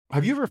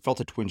Have you ever felt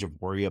a twinge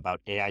of worry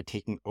about AI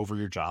taking over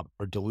your job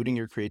or diluting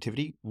your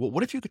creativity? Well,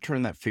 what if you could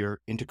turn that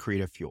fear into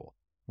creative fuel?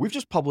 We've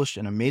just published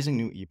an amazing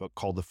new ebook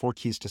called The 4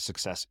 Keys to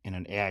Success in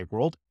an AI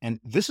World,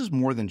 and this is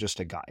more than just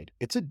a guide.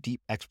 It's a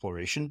deep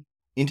exploration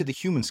into the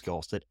human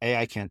skills that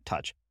AI can't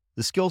touch,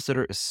 the skills that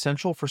are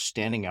essential for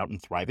standing out and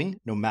thriving,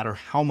 no matter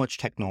how much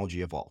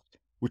technology evolves.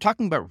 We're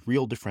talking about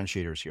real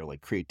differentiators here,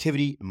 like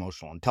creativity,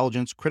 emotional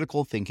intelligence,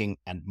 critical thinking,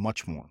 and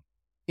much more.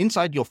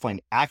 Inside, you'll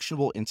find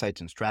actionable insights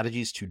and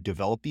strategies to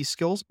develop these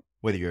skills,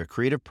 whether you're a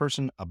creative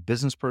person, a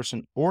business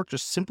person, or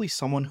just simply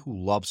someone who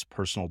loves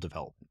personal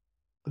development.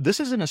 This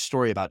isn't a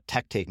story about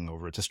tech taking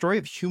over. It's a story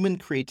of human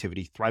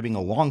creativity thriving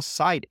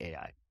alongside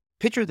AI.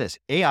 Picture this,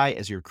 AI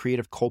as your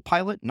creative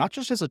co-pilot, not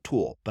just as a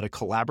tool, but a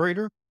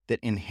collaborator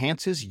that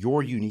enhances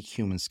your unique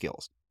human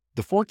skills.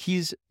 The 4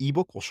 Keys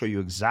ebook will show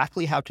you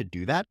exactly how to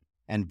do that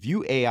and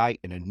view AI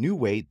in a new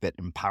way that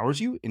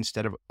empowers you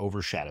instead of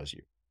overshadows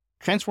you.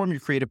 Transform your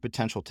creative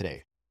potential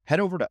today. Head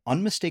over to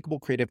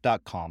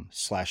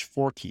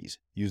unmistakablecreative.com/4keys.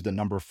 Use the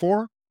number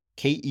 4,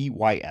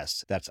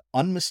 KEYS. That's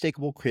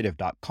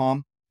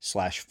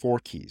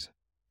unmistakablecreative.com/4keys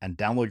and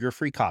download your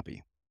free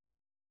copy.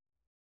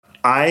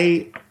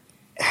 I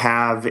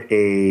have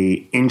a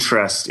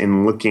interest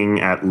in looking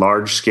at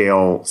large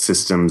scale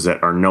systems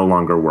that are no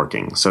longer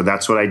working. So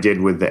that's what I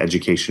did with the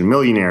Education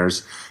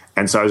Millionaires.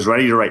 And so I was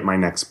ready to write my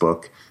next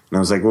book. And I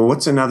was like, well,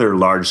 what's another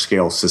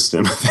large-scale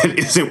system that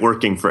isn't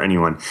working for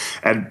anyone?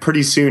 And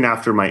pretty soon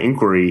after my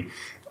inquiry,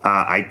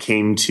 I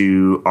came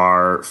to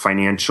our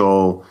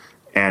financial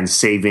and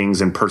savings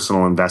and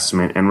personal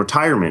investment and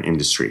retirement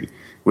industry,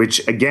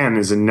 which, again,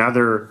 is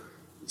another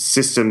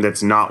system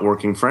that's not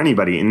working for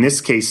anybody. In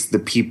this case, the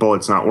people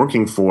it's not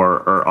working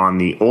for are on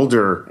the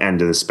older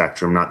end of the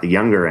spectrum, not the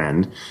younger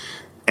end.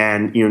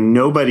 And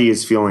nobody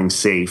is feeling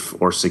safe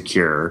or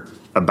secure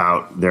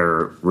about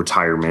their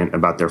retirement,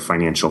 about their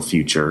financial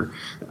future.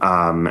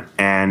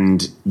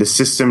 And the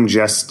system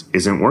just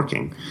isn't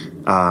working.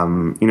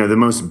 The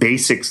most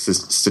basic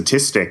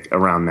statistic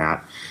around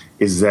that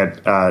is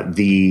that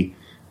the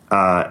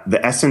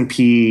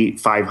S&P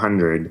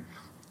 500,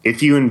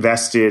 if you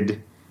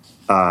invested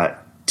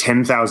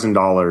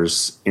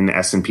 $10,000 in the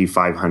S&P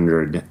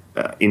 500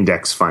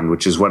 index fund,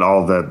 which is what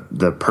all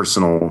the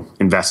personal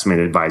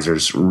investment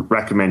advisors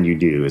recommend you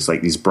do, is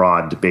like these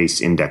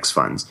broad-based index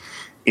funds,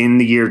 in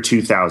the year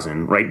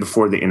 2000, right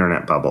before the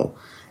internet bubble,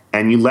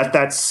 and you let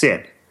that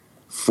sit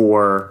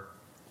for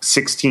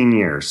 16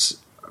 years,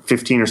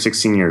 15 or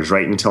 16 years,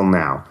 right until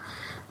now,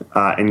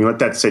 and you let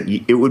that sit,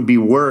 it would be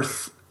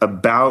worth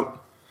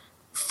about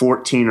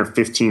 $14,000 or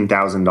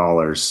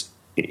 $15,000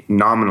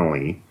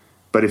 nominally.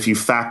 But if you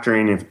factor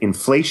in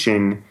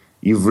inflation,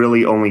 you've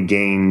really only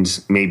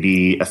gained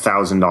maybe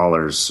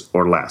 $1,000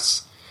 or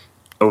less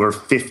over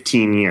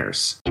 15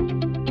 years.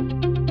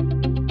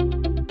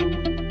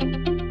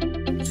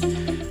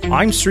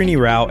 I'm Srini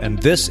Rao,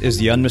 and this is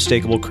the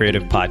Unmistakable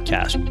Creative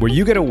Podcast, where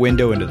you get a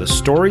window into the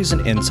stories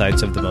and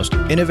insights of the most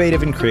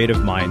innovative and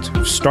creative minds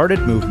who've started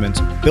movements,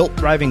 built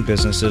thriving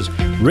businesses,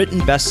 written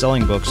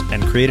best-selling books,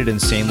 and created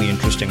insanely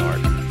interesting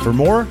art. For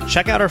more,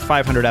 check out our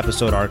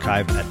 500-episode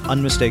archive at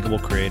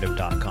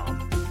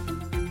unmistakablecreative.com.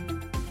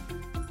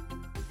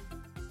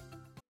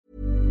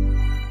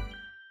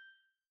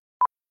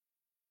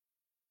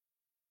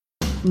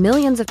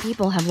 Millions of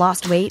people have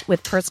lost weight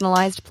with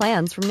personalized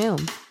plans from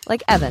Noom.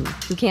 Like Evan,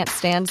 who can't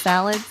stand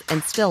salads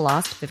and still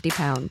lost 50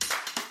 pounds.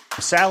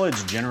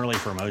 Salads generally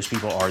for most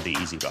people are the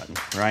easy button,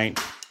 right?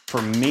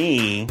 For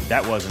me,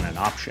 that wasn't an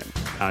option.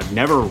 I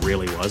never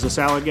really was a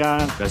salad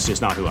guy. That's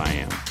just not who I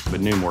am.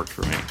 But Noom worked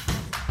for me.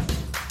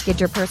 Get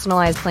your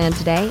personalized plan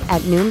today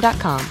at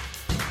Noom.com.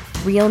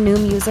 Real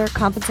Noom user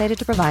compensated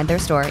to provide their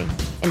story.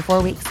 In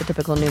 4 weeks, the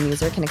typical Noom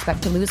user can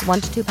expect to lose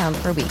 1 to 2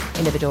 pounds per week.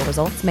 Individual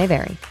results may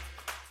vary.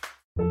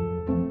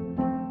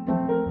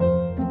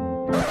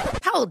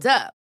 Hold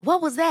up. What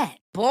was that?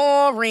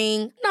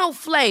 Boring. No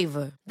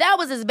flavor. That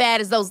was as bad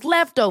as those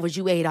leftovers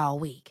you ate all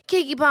week.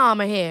 Keke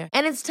Palmer here.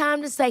 And it's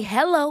time to say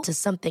hello to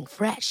something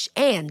fresh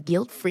and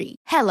guilt-free.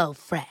 Hello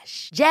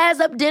Fresh. Jazz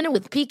up dinner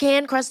with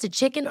pecan-crusted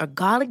chicken or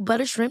garlic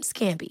butter shrimp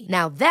scampi.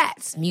 Now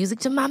that's music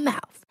to my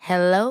mouth.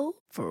 Hello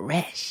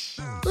Fresh.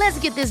 Let's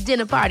get this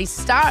dinner party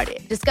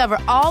started. Discover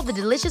all the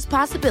delicious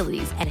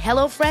possibilities at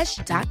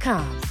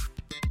HelloFresh.com.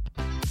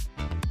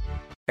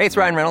 Hey, it's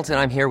Ryan Reynolds, and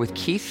I'm here with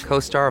Keith,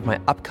 co-star of my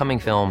upcoming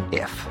film,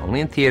 If, only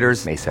in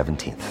theaters May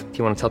 17th. Do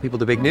you want to tell people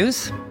the big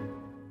news?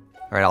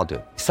 All right, I'll do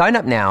it. Sign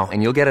up now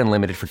and you'll get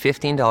unlimited for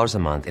 $15 a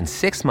month and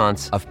 6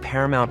 months of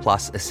Paramount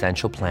Plus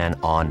Essential Plan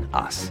on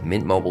us.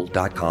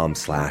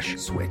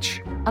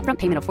 MintMobile.com/switch. Upfront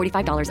payment of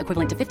 $45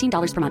 equivalent to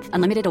 $15 per month.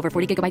 Unlimited over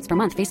 40 gigabytes per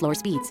month. Face lower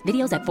speeds.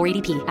 Videos at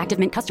 480p. Active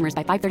Mint customers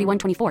by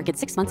 531.24 get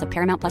 6 months of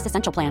Paramount Plus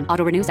Essential Plan.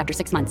 Auto renews after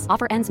 6 months.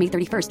 Offer ends May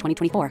 31st,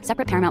 2024.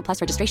 Separate Paramount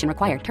Plus registration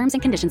required. Terms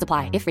and conditions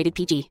apply if rated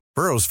PG.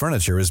 Burrow's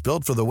furniture is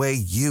built for the way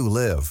you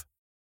live.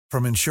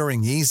 From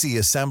ensuring easy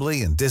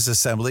assembly and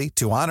disassembly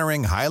to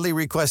honoring highly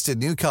requested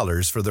new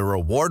colors for their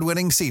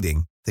award-winning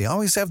seating, they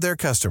always have their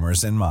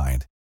customers in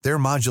mind. Their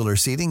modular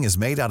seating is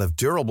made out of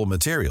durable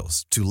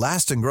materials to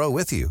last and grow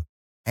with you.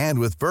 And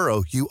with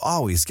Burrow, you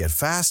always get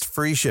fast,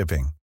 free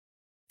shipping.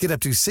 Get up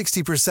to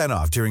 60%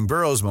 off during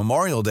Burrow's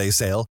Memorial Day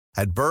sale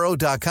at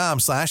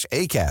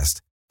burrow.com/ACAST.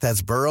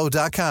 That's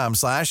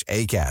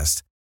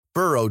burrow.com/ACAST.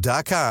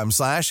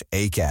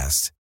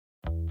 burrow.com/ACAST.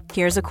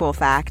 Here's a cool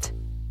fact.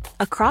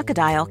 A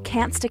crocodile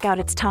can't stick out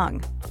its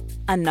tongue.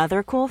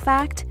 Another cool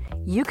fact,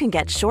 you can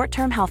get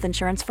short-term health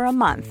insurance for a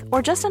month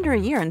or just under a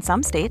year in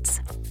some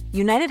states.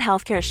 United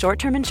Healthcare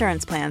short-term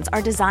insurance plans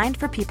are designed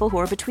for people who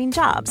are between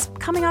jobs,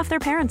 coming off their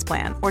parents'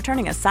 plan, or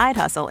turning a side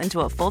hustle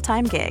into a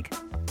full-time gig.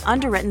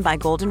 Underwritten by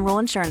Golden Rule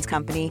Insurance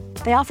Company,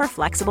 they offer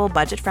flexible,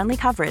 budget-friendly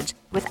coverage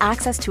with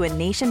access to a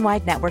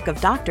nationwide network of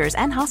doctors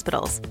and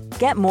hospitals.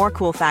 Get more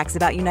cool facts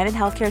about United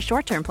Healthcare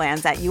short-term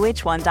plans at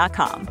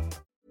uh1.com.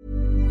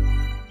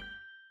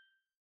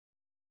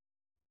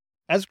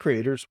 As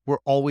creators, we're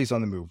always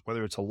on the move.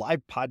 Whether it's a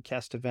live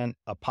podcast event,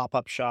 a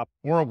pop-up shop,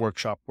 or a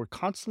workshop, we're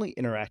constantly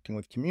interacting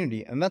with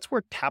community, and that's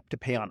where Tap to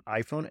Pay on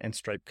iPhone and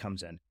Stripe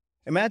comes in.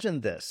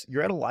 Imagine this.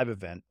 You're at a live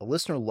event, a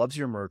listener loves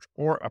your merch,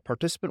 or a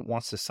participant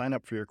wants to sign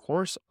up for your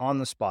course on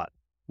the spot.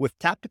 With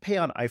Tap to Pay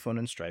on iPhone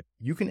and Stripe,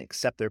 you can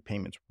accept their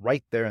payments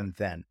right there and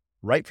then,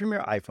 right from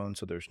your iPhone,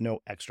 so there's no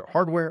extra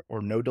hardware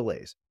or no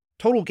delays.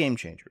 Total game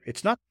changer.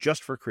 It's not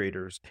just for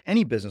creators.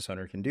 Any business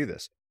owner can do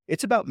this.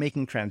 It's about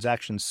making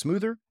transactions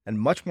smoother and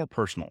much more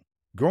personal,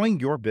 growing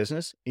your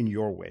business in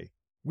your way.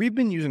 We've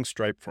been using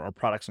Stripe for our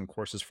products and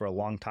courses for a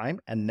long time,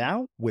 and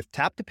now with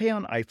Tap to Pay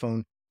on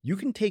iPhone, you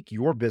can take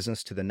your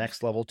business to the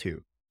next level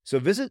too. So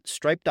visit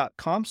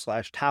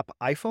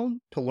stripe.com/tapiphone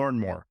to learn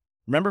more.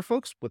 Remember,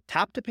 folks, with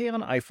Tap to Pay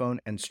on iPhone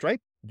and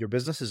Stripe, your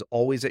business is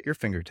always at your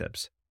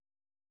fingertips.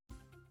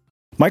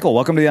 Michael,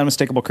 welcome to the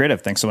Unmistakable Creative.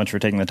 Thanks so much for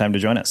taking the time to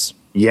join us.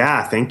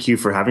 Yeah, thank you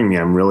for having me.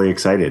 I'm really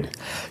excited.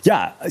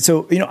 Yeah.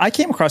 So, I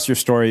came across your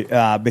story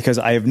because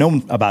I have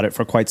known about it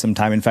for quite some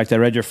time. In fact, I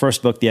read your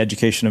first book, The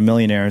Education of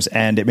Millionaires,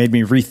 and it made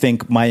me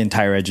rethink my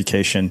entire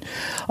education.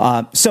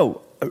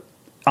 So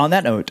on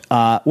that note,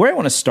 where I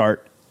want to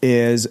start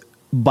is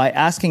by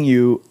asking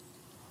you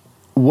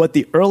what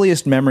the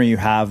earliest memory you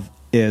have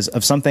is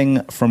of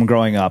something from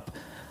growing up,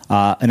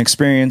 an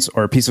experience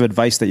or a piece of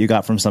advice that you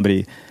got from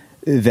somebody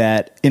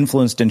that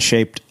influenced and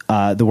shaped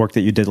the work that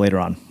you did later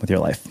on with your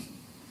life.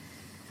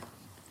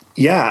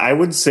 Yeah, I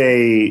would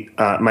say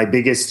my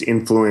biggest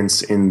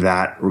influence in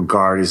that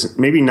regard is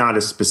maybe not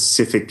a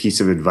specific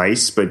piece of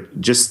advice, but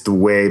just the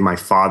way my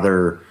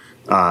father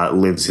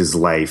lives his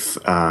life.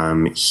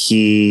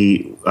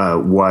 He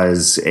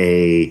was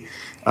a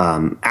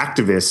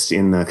activist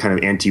in the kind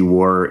of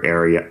anti-war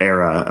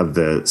era of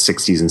the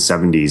 60s and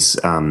 70s.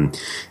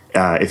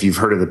 If you've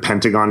heard of the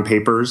Pentagon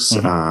Papers,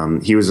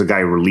 he was the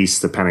guy who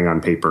released the Pentagon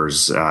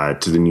Papers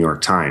to the New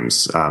York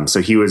Times. So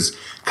he was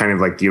kind of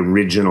like the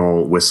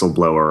original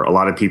whistleblower. A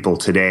lot of people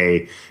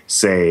today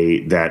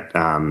say that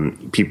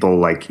people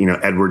like,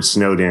 Edward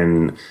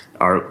Snowden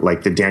are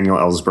like the Daniel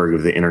Ellsberg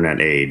of the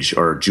internet age,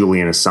 or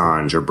Julian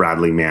Assange or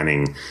Bradley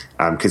Manning,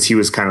 because he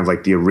was kind of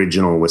like the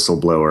original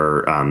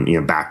whistleblower,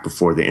 back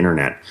before the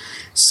internet.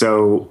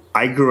 So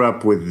I grew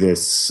up with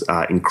this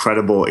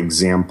incredible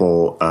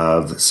example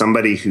of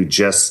somebody who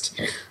just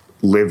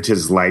lived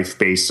his life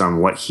based on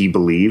what he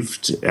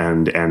believed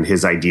and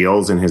his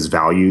ideals and his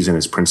values and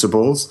his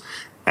principles.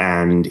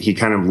 And he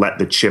kind of let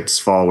the chips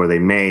fall where they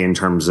may in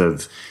terms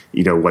of,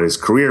 what his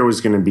career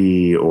was going to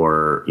be,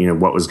 or,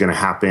 what was going to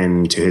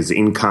happen to his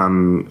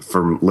income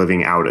from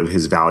living out of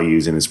his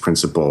values and his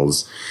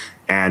principles.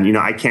 And,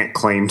 I can't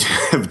claim to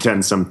have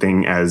done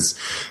something as,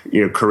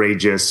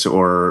 courageous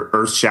or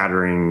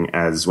earth-shattering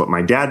as what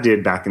my dad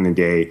did back in the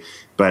day,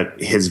 but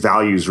his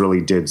values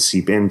really did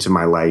seep into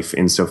my life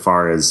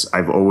insofar as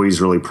I've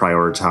always really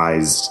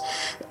prioritized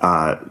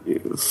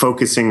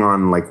focusing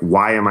on, like,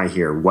 why am I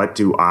here? What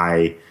do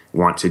I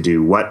want to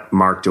do? What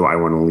mark do I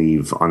want to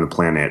leave on the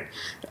planet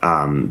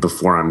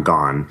before I'm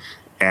gone?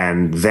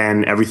 And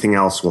then everything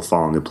else will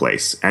fall into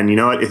place. And,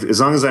 as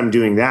long as I'm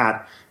doing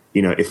that,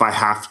 if I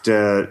have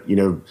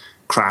to,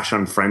 crash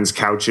on friends'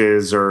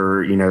 couches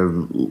or,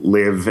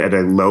 live at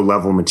a low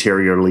level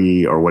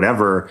materially or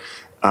whatever,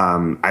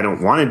 I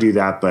don't want to do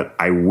that, but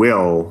I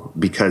will,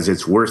 because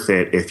it's worth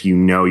it if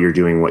you're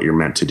doing what you're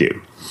meant to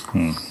do.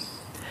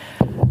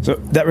 So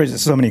that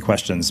raises so many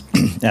questions,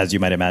 as you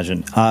might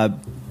imagine.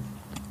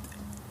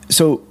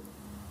 So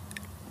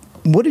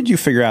what did you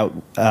figure out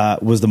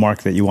was the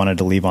mark that you wanted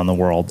to leave on the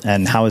world,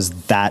 and how has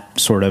that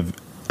sort of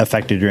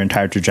affected your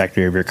entire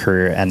trajectory of your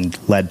career and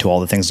led to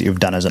all the things that you've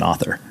done as an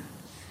author?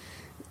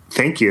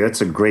 Thank you.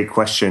 That's a great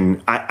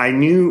question. I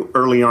knew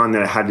early on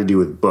that it had to do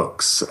with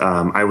books.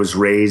 I was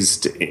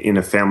raised in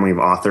a family of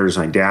authors.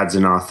 My dad's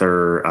an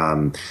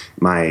author.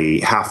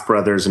 My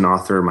half-brother's an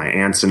author. My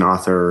aunt's an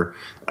author.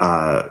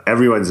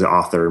 Everyone's an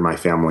author in my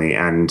family.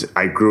 And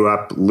I grew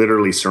up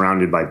literally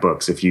surrounded by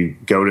books. If you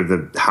go to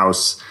the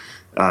house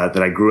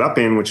that I grew up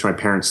in, which my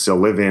parents still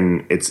live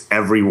in, it's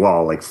every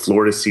wall, like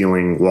floor to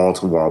ceiling, wall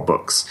to wall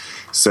books.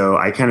 So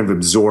I kind of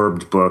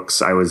absorbed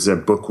books. I was a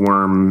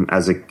bookworm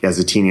as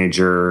a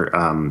teenager,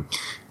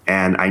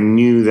 and I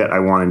knew that I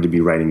wanted to be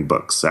writing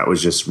books. That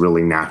was just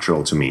really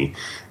natural to me.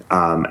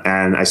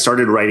 And I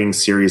started writing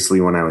seriously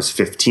when I was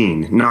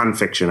 15.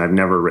 Nonfiction. I've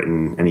never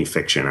written any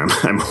fiction.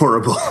 I'm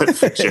horrible at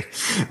fiction.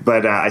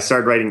 But I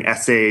started writing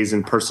essays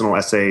and personal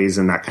essays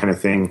and that kind of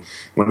thing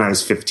when I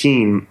was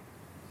 15.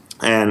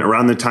 And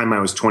around the time I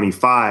was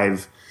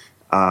 25,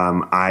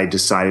 I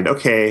decided,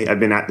 okay, I've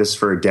been at this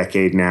for a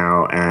decade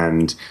now.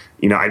 And,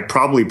 I'd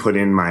probably put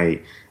in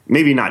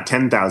maybe not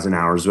 10,000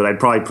 hours, but I'd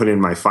probably put in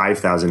my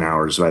 5,000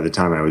 hours by the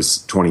time I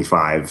was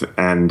 25.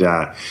 And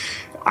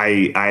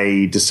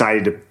I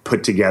decided to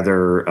put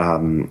together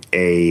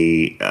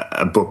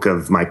a book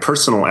of my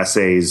personal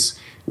essays,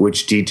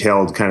 which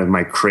detailed kind of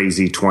my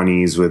crazy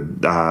 20s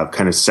with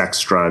kind of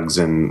sex, drugs,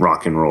 and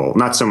rock and roll.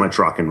 Not so much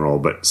rock and roll,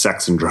 but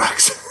sex and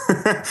drugs.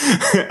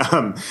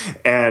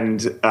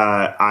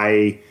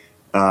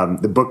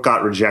 The book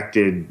got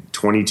rejected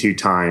 22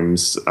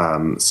 times.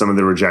 Some of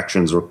the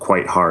rejections were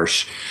quite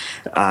harsh,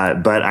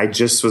 but I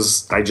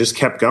just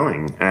kept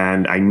going,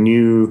 and I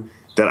knew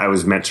that I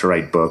was meant to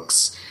write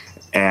books.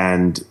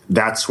 And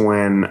that's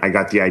when I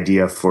got the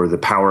idea for The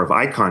Power of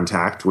Eye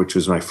Contact, which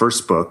was my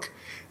first book.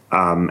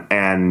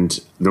 And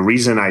the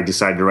reason I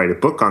decided to write a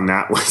book on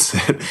that was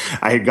that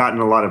I had gotten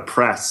a lot of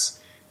press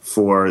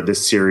for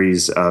this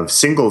series of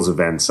singles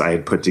events I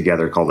had put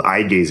together called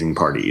eye gazing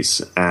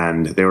parties.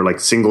 And they were like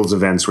singles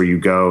events where you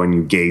go and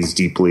you gaze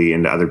deeply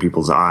into other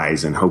people's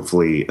eyes and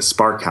hopefully a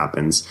spark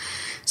happens.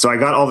 So I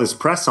got all this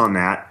press on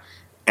that.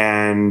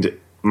 And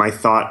my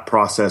thought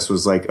process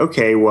was like,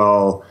 okay,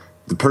 well,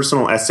 the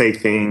personal essay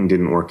thing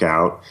didn't work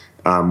out.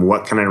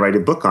 What can I write a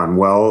book on?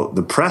 Well,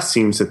 the press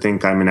seems to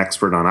think I'm an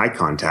expert on eye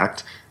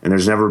contact, and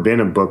there's never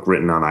been a book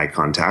written on eye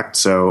contact,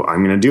 so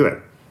I'm going to do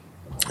it.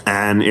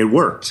 And it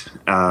worked.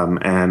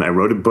 And I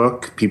wrote a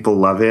book. People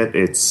love it.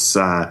 It's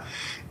a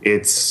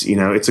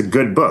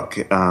good book.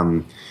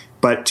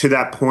 But to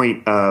that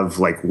point of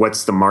like,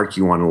 what's the mark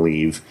you want to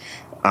leave?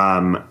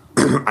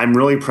 I'm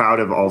really proud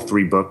of all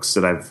three books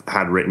that I've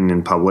had written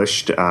and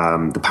published.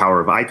 The Power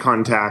of Eye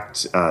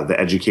Contact, The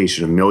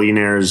Education of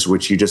Millionaires,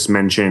 which you just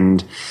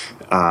mentioned,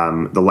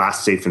 The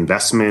Last Safe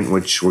Investment,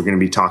 which we're going to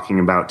be talking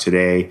about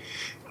today.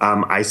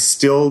 I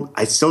still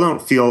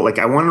don't feel like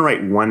I want to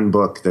write one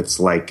book that's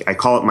like, I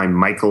call it my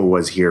Michael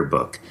Was Here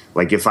book.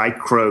 Like if I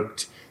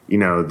croaked,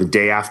 the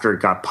day after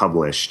it got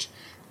published,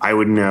 I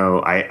would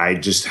know I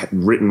just had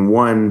written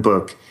one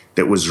book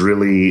that was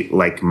really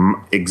like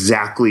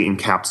exactly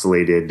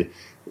encapsulated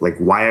like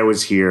why I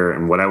was here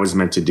and what I was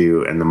meant to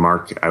do and the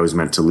mark I was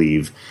meant to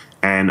leave.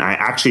 And I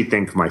actually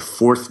think my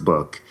fourth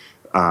book,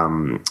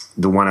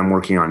 the one I'm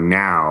working on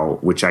now,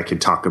 which we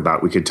could talk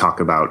about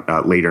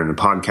later in the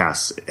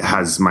podcast,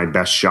 has my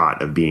best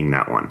shot of being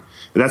that one.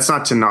 But that's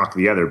not to knock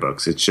the other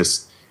books. It's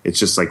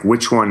just like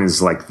which one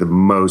is like the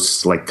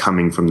most like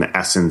coming from the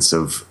essence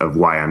of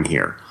why I'm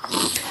here.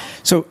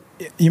 So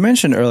you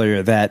mentioned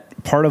earlier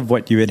that part of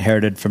what you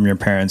inherited from your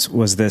parents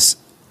was this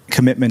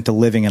commitment to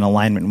living in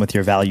alignment with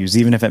your values,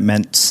 even if it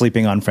meant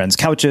sleeping on friends'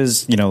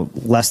 couches,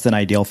 less than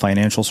ideal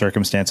financial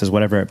circumstances,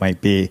 whatever it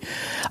might be.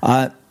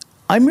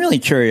 I'm really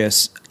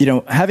curious,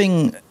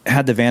 having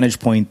had the vantage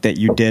point that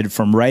you did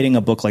from writing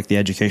a book like The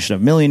Education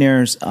of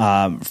Millionaires,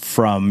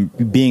 from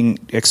being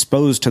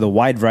exposed to the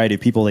wide variety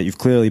of people that you've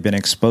clearly been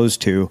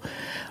exposed to,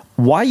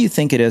 why you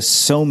think it is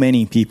so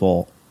many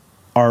people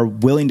are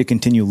willing to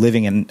continue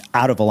living in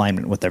out of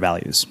alignment with their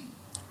values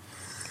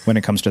when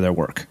it comes to their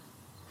work?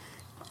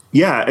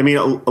 Yeah, I mean,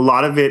 a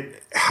lot of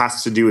it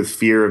has to do with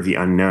fear of the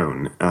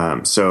unknown.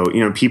 So,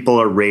 people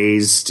are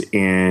raised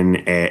in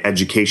an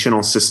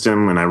educational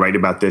system, and I write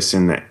about this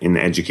in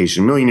the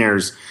Education of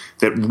Millionaires,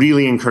 that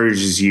really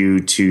encourages you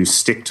to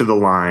stick to the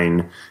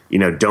line.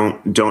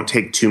 Don't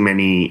take too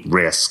many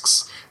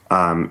risks.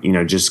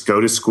 Just go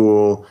to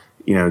school.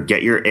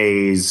 Get your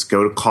A's.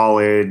 Go to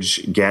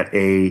college. Get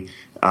a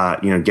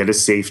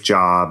safe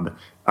job.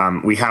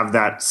 We have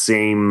that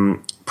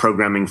same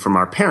programming from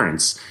our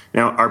parents.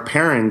 Now, our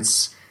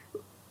parents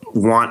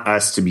want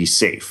us to be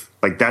safe.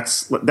 Like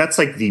that's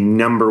like the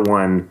number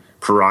one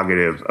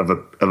prerogative of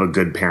a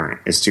good parent,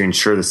 is to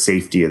ensure the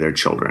safety of their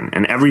children.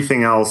 And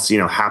everything else,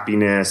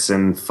 happiness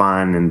and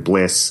fun and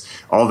bliss,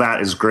 all that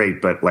is great.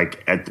 But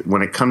like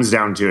when it comes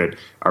down to it,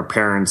 our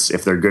parents,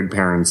 if they're good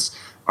parents,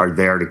 are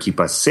there to keep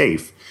us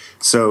safe.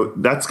 So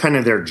that's kind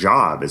of their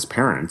job as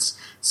parents.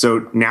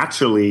 So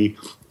naturally,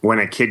 when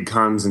a kid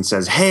comes and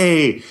says,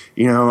 hey,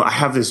 I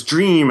have this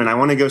dream and I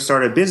want to go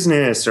start a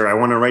business, or I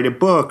want to write a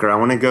book, or I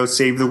want to go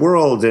save the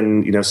world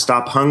and,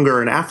 stop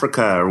hunger in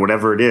Africa, or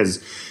whatever it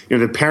is,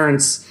 the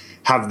parents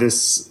have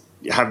this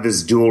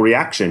dual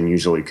reaction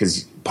usually,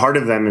 because part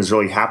of them is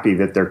really happy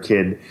that their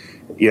kid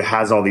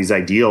has all these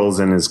ideals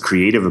and is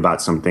creative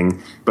about something.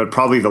 But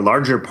probably the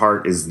larger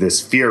part is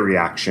this fear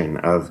reaction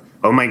of,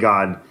 oh my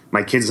God,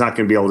 my kid's not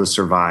going to be able to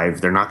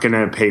survive. They're not going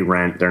to pay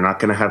rent. They're not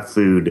going to have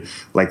food.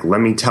 Like, let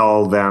me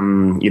tell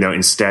them,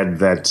 instead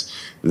that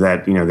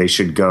they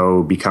should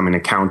go become an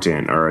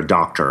accountant or a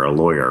doctor or a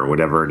lawyer or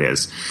whatever it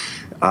is.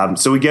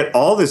 So we get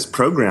all this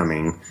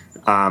programming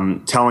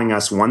telling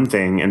us one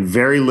thing and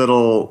very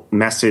little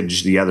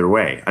message the other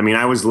way. I mean,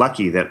 I was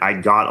lucky that I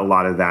got a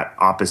lot of that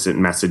opposite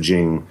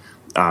messaging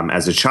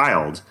as a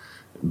child.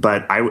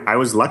 But I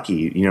was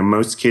lucky.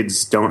 Most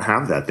kids don't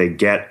have that. They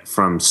get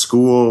from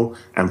school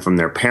and from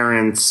their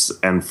parents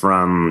and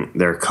from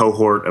their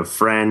cohort of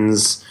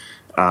friends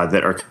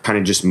that are kind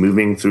of just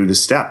moving through the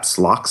steps,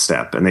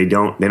 lockstep, and they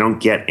don't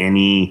get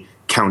any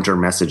counter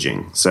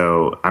messaging.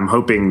 So I'm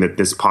hoping that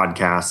this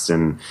podcast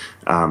and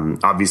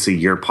obviously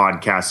your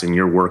podcast and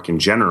your work in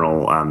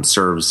general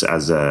serves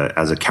as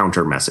a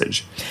counter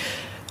message.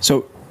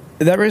 So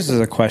that raises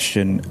a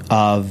question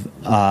of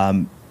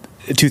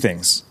two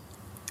things.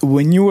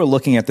 When you were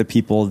looking at the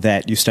people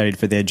that you studied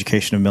for the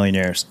education of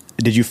millionaires,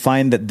 did you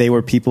find that they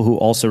were people who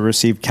also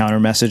received counter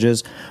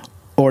messages,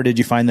 or did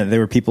you find that they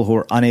were people who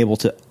were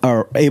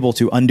able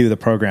to undo the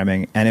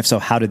programming? And if so,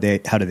 how did they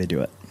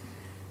do it?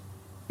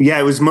 Yeah,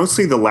 it was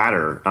mostly the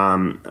latter.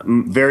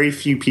 Very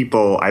few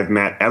people I've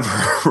met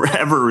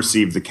ever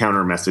received the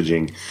counter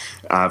messaging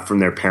from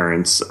their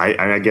parents.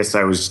 I guess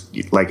I was,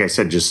 like I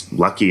said, just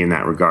lucky in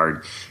that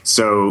regard.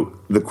 So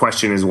the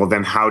question is, well,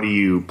 then how do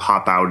you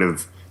pop out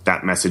of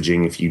that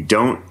messaging if you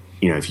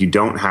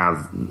don't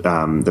have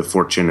the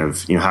fortune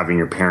of having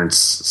your parents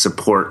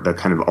support the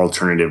kind of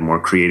alternative, more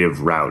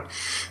creative route?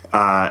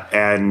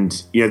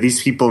 And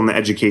these people in the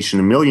education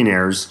of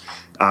millionaires.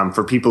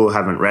 For people who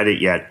haven't read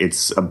it yet,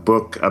 it's a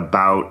book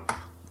about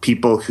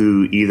people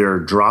who either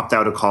dropped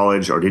out of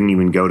college or didn't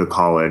even go to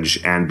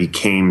college and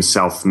became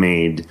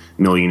self-made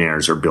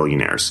millionaires or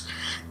billionaires.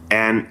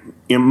 And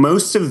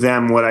most of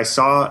them, what I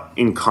saw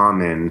in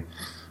common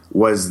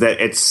was that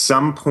at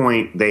some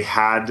point they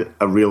had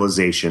a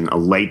realization, a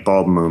light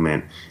bulb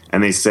moment,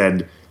 and they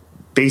said,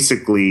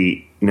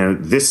 basically,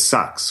 this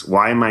sucks.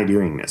 Why am I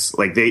doing this?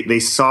 Like they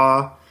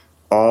saw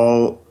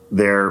all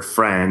their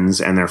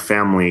friends and their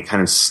family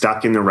kind of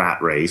stuck in the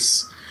rat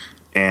race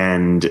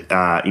and,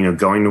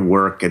 going to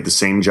work at the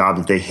same job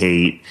that they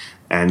hate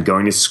and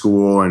going to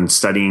school and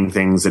studying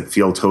things that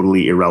feel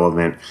totally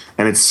irrelevant.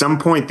 And at some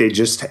point they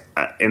just,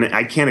 and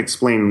I can't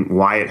explain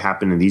why it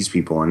happened to these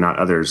people and not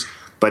others,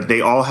 but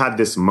they all had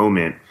this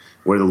moment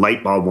where the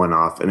light bulb went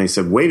off and they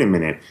said, wait a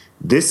minute,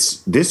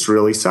 this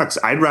really sucks.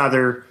 I'd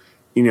rather,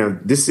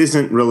 this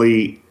isn't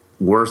really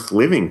worth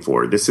living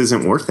for. This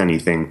isn't worth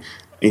anything.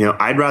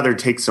 I'd rather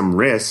take some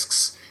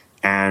risks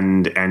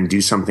and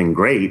do something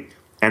great.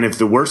 And if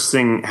the worst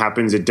thing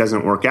happens, it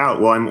doesn't work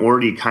out. Well, I'm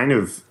already kind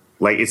of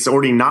like, it's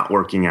already not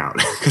working out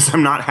because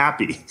I'm not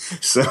happy.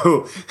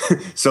 So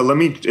let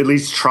me at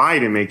least try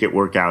to make it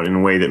work out in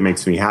a way that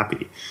makes me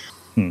happy.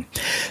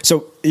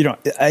 So,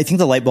 I think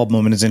the light bulb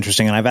moment is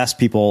interesting, and I've asked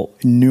people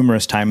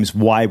numerous times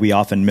why we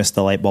often miss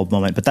the light bulb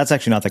moment, but that's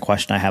actually not the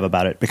question I have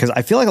about it, because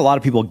I feel like a lot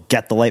of people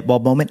get the light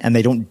bulb moment and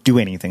they don't do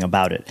anything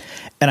about it.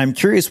 And I'm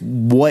curious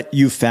what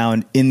you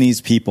found in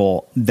these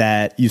people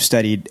that you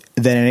studied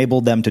that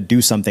enabled them to do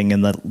something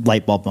in the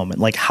light bulb moment.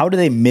 Like, how do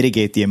they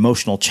mitigate the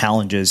emotional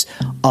challenges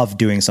of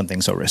doing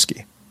something so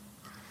risky?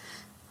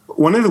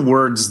 One of the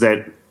words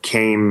that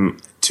came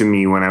to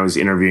me when I was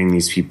interviewing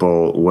these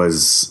people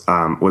was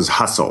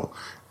hustle.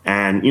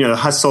 And,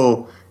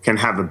 hustle can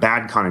have a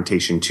bad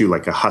connotation too,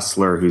 like a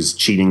hustler who's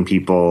cheating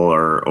people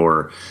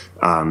or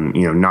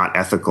not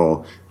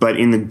ethical. But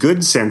in the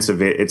good sense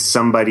of it, it's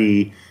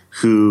somebody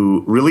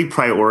who really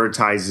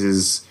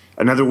prioritizes.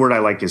 Another word I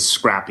like is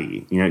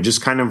scrappy,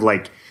 just kind of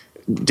like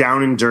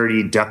down and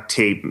dirty duct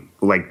tape,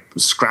 like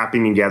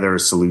scrapping together a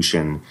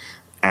solution.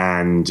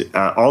 And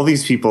all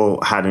these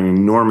people had an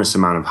enormous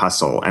amount of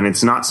hustle. And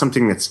it's not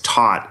something that's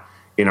taught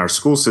in our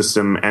school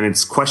system. And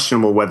it's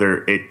questionable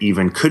whether it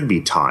even could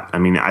be taught. I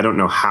mean, I don't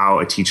know how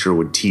a teacher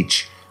would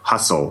teach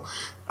hustle.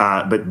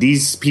 But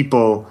these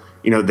people,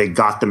 they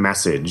got the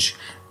message.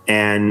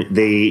 And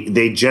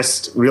they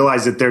just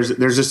realized that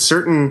there's a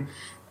certain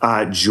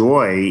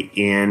joy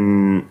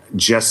in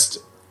just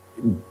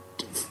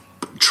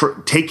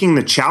taking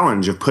the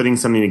challenge of putting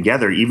something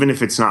together, even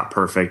if it's not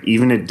perfect,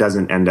 even if it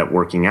doesn't end up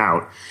working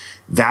out.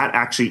 That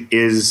actually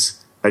is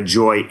a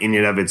joy in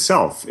and of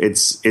itself.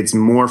 It's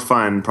more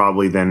fun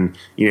probably than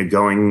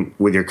going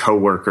with your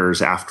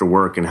coworkers after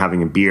work and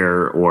having a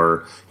beer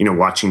or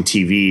watching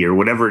TV or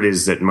whatever it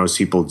is that most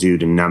people do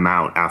to numb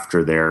out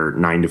after their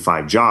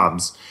 9-to-5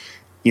 jobs.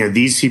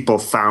 These people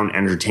found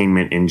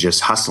entertainment in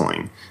just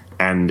hustling,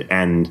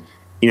 and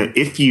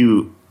if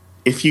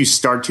you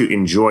start to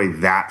enjoy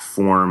that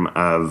form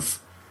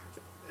of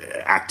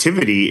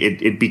activity,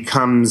 it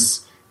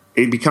becomes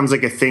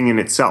like a thing in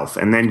itself,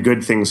 and then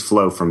good things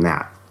flow from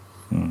that.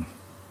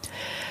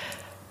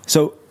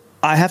 So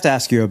I have to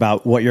ask you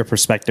about what your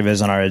perspective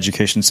is on our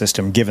education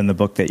system, given the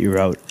book that you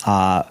wrote,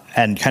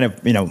 and kind of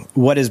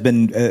what has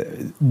been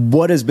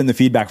the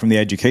feedback from the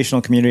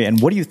educational community,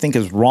 and what do you think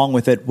is wrong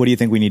with it? What do you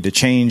think we need to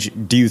change?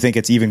 Do you think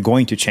it's even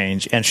going to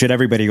change? And should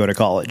everybody go to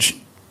college?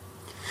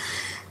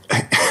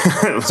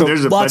 So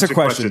there's lots of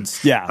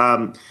questions.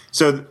 Yeah.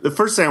 So the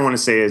first thing I want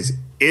to say is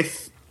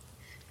if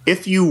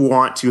if you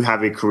want to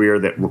have a career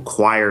that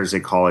requires a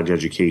college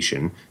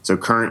education, so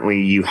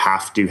currently you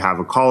have to have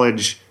a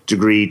college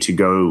degree to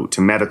go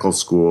to medical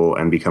school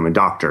and become a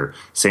doctor.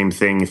 Same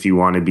thing if you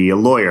want to be a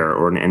lawyer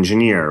or an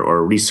engineer or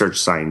a research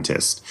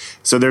scientist.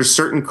 So there's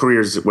certain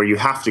careers where you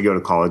have to go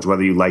to college,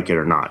 whether you like it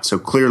or not. So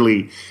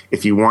clearly,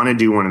 if you want to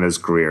do one of those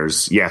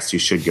careers, yes, you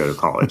should go to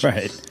college.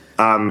 Right.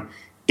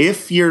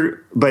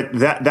 But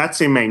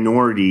that's a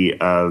minority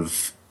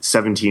of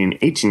 17 and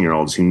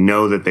 18-year-olds who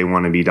know that they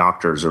want to be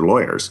doctors or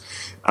lawyers.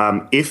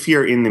 If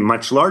you're in the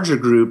much larger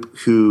group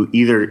who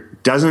either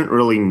doesn't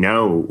really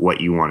know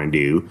what you want to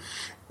do,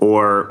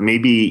 or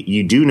maybe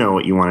you do know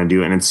what you want to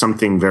do and it's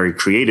something very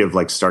creative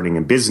like starting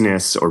a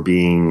business or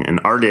being an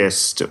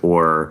artist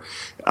or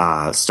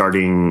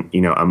starting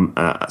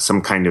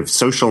some kind of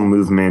social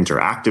movement or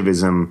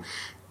activism,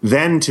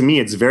 then to me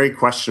it's very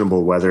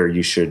questionable whether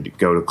you should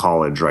go to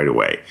college right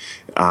away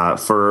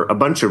for a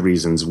bunch of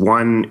reasons.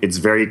 One, it's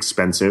very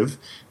expensive,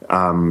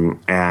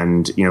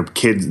 and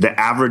kids. The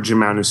average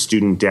amount of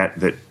student debt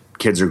that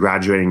kids are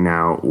graduating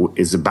now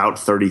is about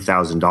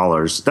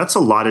 $30,000. That's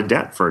a lot of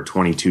debt for a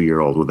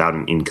 22-year-old without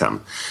an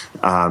income.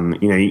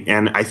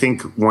 And I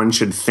think one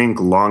should think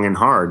long and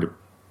hard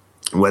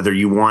whether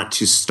you want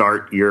to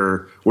start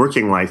your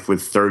working life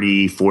with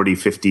 30, 40,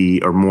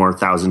 50 or more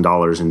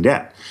 $1,000 in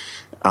debt.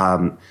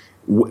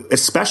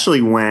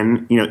 Especially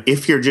when,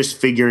 if you're just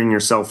figuring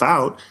yourself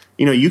out,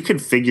 you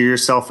could figure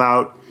yourself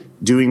out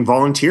doing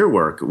volunteer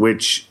work,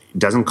 which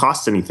doesn't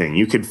cost anything.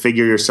 You could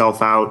figure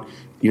yourself out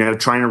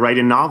trying to write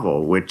a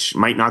novel, which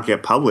might not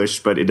get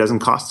published, but it doesn't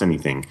cost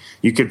anything.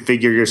 You could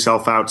figure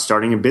yourself out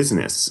starting a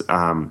business.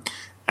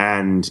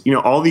 And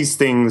all these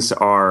things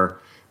are,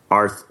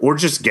 or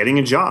just getting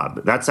a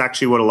job. That's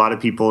actually what a lot of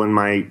people in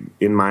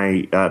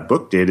my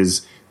book did,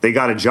 is they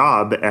got a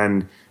job.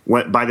 And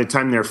by the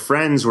time their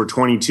friends were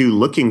 22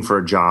 looking for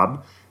a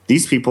job,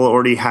 these people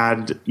already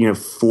had,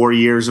 4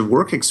 years of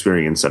work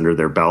experience under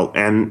their belt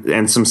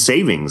and some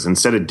savings.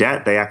 Instead of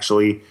debt, they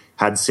actually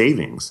had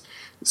savings.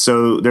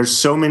 So there's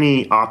so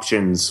many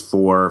options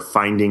for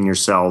finding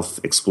yourself,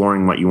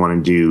 exploring what you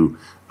want to do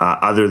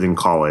other than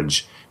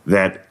college,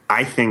 that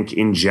I think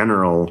in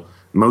general,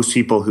 most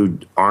people who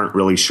aren't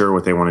really sure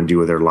what they want to do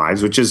with their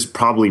lives, which is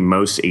probably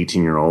most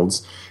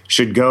 18-year-olds,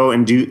 should go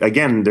and do,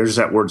 again, there's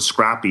that word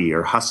scrappy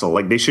or hustle.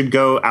 Like they should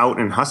go out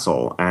and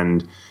hustle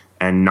and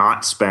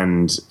not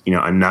spend,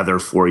 another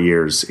 4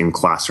 years in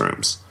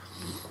classrooms.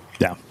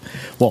 Yeah.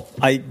 Well,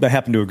 I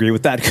happen to agree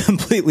with that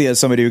completely as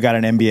somebody who got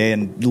an MBA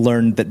and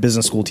learned that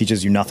business school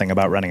teaches you nothing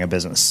about running a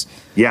business.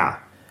 Yeah,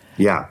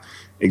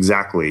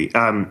 exactly.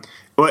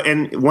 Well,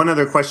 and one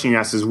other question you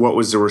asked is, what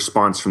was the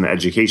response from the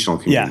educational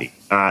community?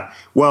 Yeah.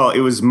 Well,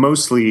 it was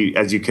mostly,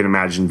 as you can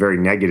imagine, very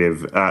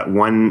negative.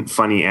 One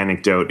funny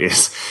anecdote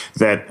is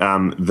that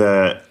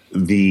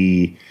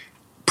the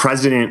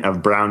president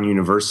of Brown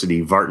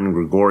University, Vartan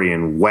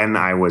Gregorian, when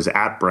I was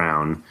at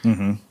Brown,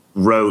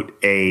 wrote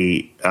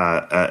a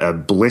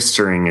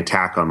blistering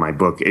attack on my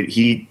book.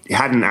 He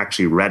hadn't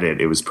actually read it.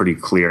 It was pretty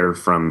clear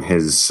from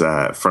his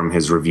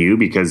review,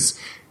 because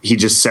he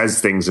just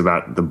says things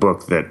about the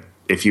book that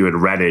if you had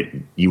read it,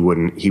 you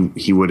wouldn't.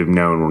 He would have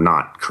known were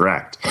not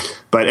correct.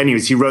 But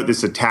anyways, he wrote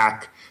this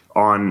attack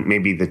on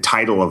maybe the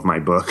title of my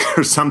book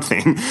or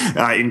something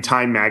in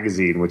Time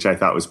magazine, which I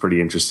thought was pretty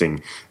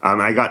interesting.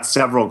 I got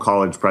several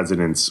college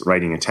presidents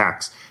writing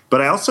attacks. But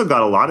I also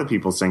got a lot of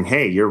people saying,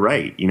 hey, you're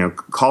right.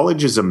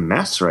 College is a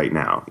mess right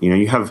now.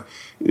 You have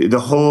the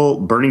whole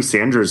Bernie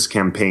Sanders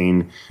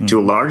campaign to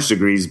a large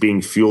degree is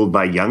being fueled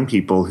by young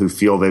people who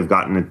feel they've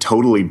gotten a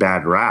totally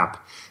bad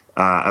rap,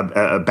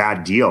 a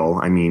bad deal.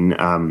 I mean,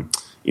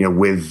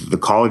 with the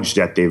college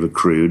debt they've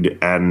accrued,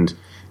 and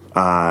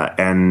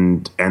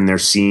they're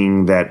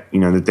seeing that,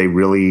 that they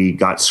really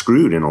got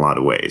screwed in a lot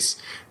of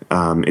ways.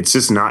 It's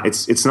just not,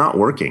 it's not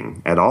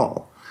working at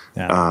all.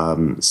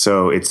 Yeah.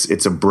 So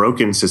it's a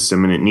broken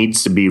system, and it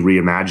needs to be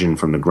reimagined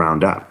from the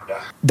ground up.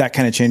 That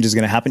kind of change is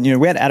going to happen.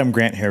 We had Adam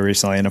Grant here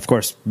recently, and of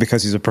course,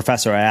 because he's a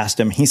professor, I asked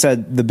him. He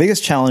said the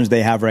biggest challenge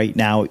they have right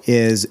now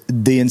is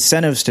the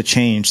incentives to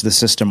change the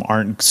system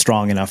aren't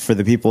strong enough for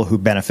the people who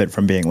benefit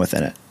from being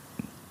within it.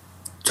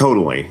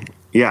 Totally.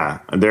 Yeah.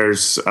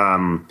 There's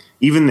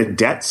even the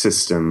debt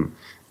system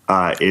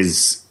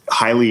is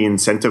highly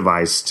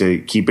incentivized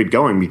to keep it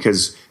going,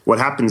 because what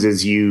happens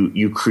is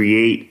you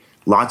create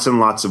lots and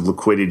lots of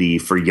liquidity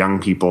for young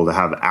people to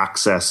have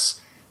access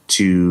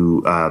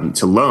to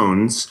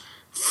loans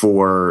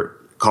for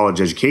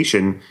college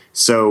education.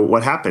 So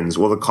what happens?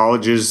 Well, the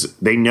colleges,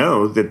 they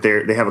know that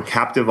they have a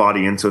captive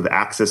audience with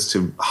access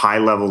to high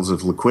levels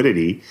of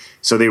liquidity,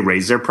 so they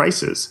raise their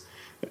prices.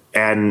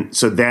 And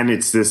so then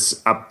it's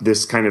this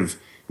kind of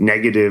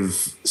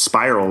negative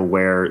spiral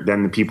where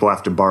then the people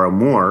have to borrow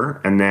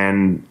more, and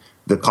then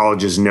the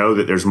colleges know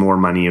that there's more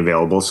money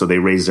available, so they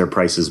raise their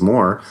prices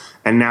more.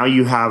 And now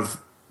you have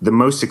the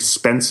most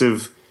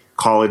expensive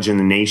college in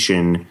the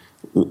nation.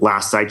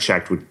 Last I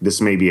checked,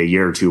 this may be a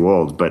year or two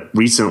old, but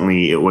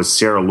recently it was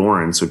Sarah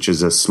Lawrence, which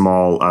is a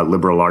small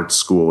liberal arts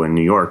school in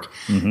New York,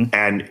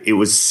 and it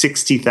was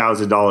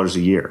 $60,000 a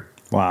year.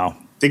 Wow.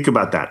 Think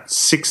about that.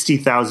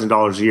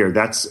 $60,000 a year.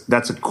 That's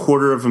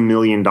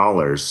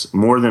 $250,000,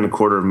 more than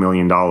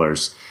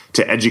 $250,000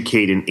 to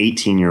educate an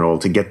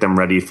 18-year-old to get them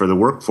ready for the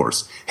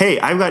workforce. Hey,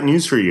 I've got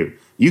news for you.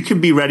 You can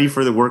be ready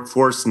for the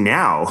workforce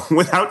now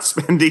without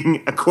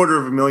spending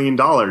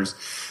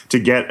 $250,000 to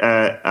get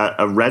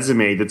a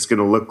resume that's going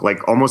to look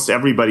like almost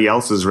everybody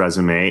else's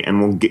resume,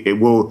 and it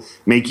will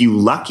make you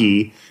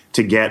lucky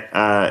to get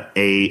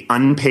a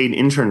unpaid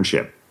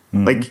internship.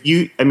 Like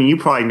you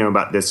probably know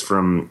about this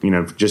from,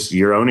 just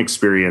your own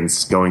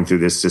experience going through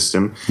this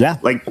system. Yeah.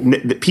 Like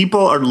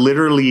people are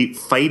literally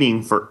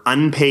fighting for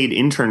unpaid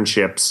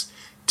internships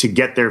to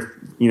get their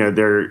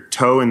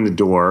toe in the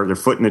door, their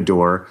foot in the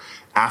door,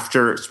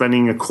 after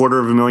spending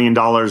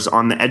 $250,000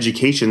 on the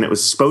education that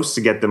was supposed to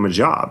get them a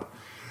job.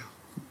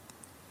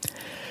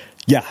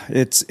 Yeah,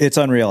 it's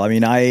unreal. I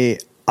mean, I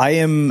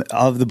am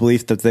of the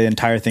belief that the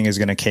entire thing is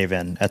going to cave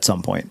in at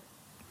some point.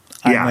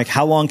 Yeah. I'm like,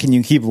 how long can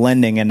you keep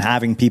lending and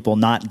having people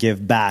not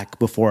give back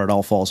before it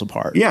all falls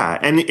apart? Yeah,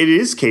 and it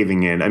is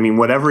caving in. I mean,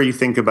 whatever you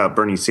think about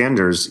Bernie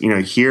Sanders,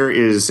 here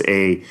is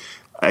a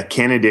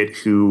candidate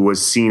who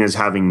was seen as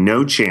having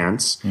no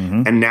chance,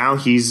 and now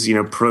he's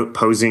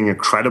posing a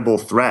credible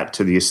threat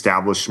to the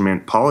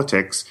establishment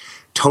politics,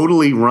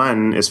 totally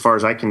run, as far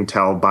as I can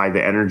tell, by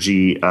the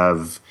energy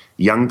of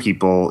young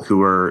people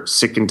who are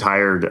sick and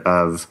tired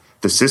of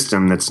the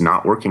system that's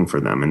not working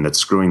for them and that's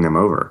screwing them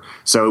over.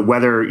 So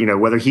whether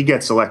he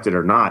gets elected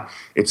or not,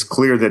 it's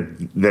clear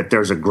that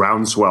there's a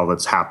groundswell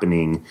that's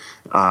happening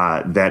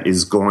that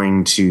is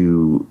going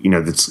to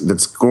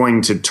that's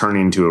going to turn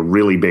into a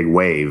really big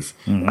wave.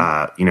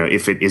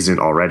 If it isn't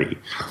already.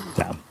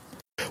 Yeah.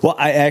 Well,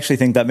 I actually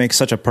think that makes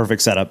such a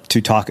perfect setup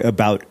to talk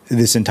about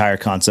this entire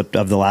concept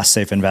of the last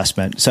safe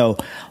investment. So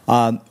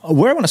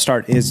where I want to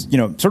start is,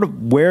 sort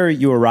of where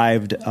you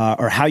arrived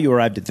or how you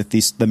arrived at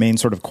the main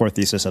sort of core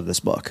thesis of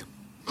this book.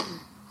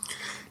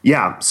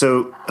 Yeah.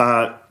 So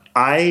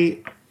I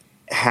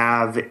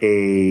have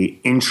a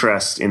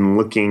interest in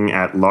looking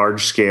at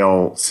large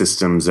scale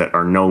systems that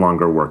are no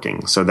longer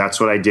working. So that's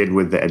what I did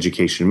with the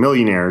Education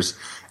Millionaires.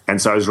 And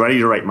so I was ready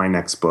to write my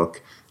next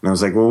book. And I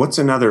was like, well, what's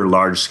another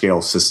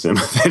large-scale system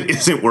that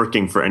isn't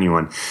working for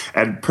anyone?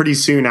 And pretty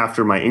soon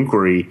after my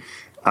inquiry,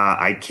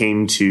 I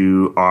came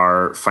to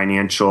our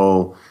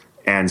financial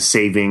and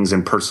savings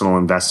and personal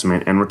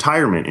investment and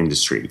retirement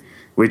industry,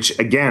 which,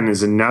 again,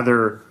 is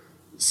another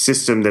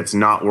system that's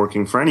not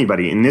working for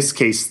anybody. In this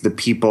case, the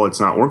people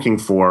it's not working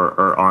for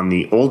are on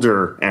the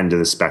older end of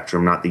the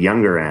spectrum, not the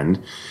younger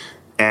end.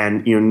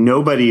 And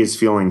nobody is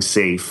feeling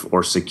safe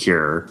or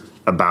secure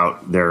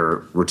about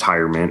their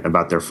retirement,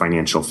 about their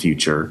financial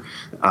future.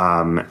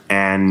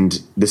 And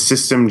the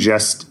system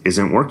just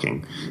isn't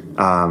working.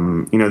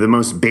 The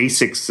most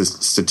basic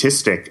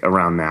statistic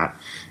around that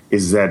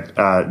is that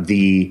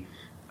the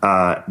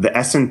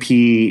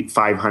S&P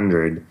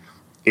 500,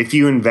 if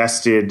you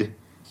invested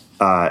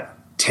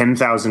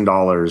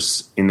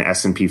 $10,000 in the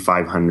S&P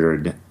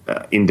 500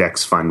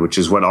 index fund, which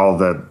is what all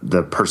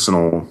the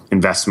personal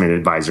investment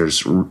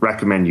advisors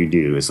recommend you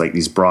do, is like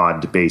these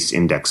broad-based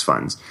index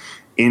funds,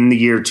 in the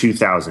year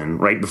 2000,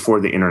 right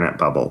before the internet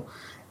bubble,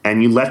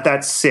 and you let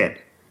that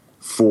sit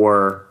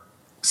for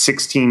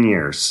 16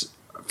 years,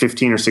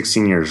 15 or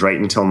 16 years, right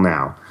until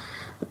now,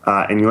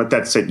 and you let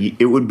that sit,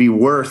 it would be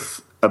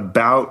worth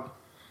about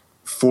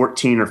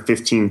 $14,000 or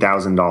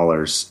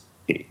 $15,000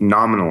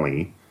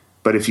 nominally.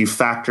 But if you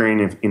factor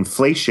in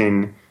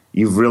inflation,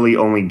 you've really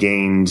only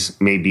gained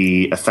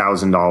maybe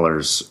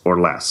 $1,000 or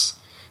less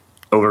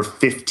over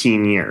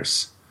 15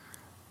 years.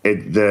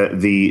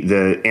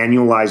 The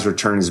annualized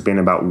return has been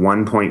about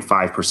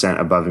 1.5%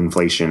 above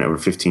inflation over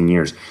 15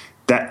 years.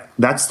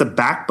 That's the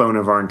backbone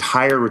of our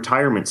entire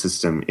retirement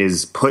system,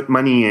 is put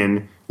money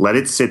in, let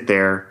it sit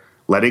there,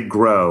 let it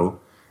grow.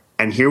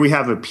 And here we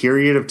have a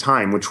period of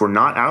time, which we're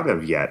not out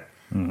of yet,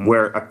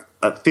 where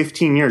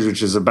 15 years,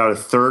 which is about a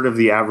third of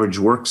the average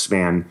work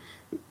span,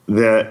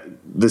 the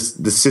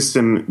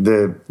system,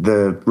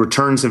 the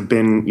returns have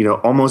been,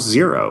 almost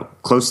zero,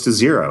 close to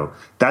zero.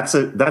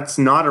 That's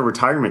not a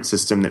retirement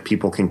system that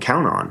people can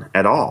count on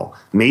at all.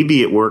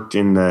 Maybe it worked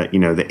in the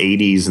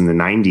 80s and the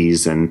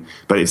 90s,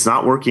 but it's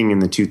not working in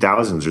the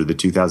 2000s or the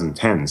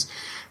 2010s.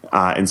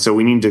 And so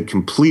we need to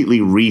completely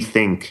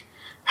rethink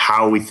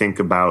how we think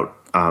about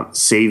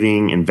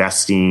saving,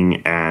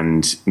 investing,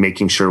 and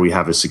making sure we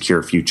have a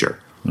secure future.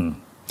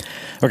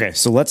 Okay,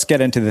 so let's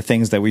get into the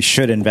things that we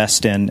should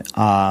invest in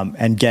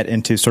and get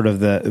into sort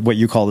of what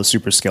you call the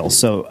super skills.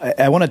 So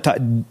I want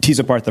to tease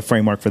apart the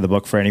framework for the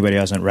book for anybody who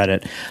hasn't read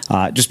it,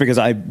 just because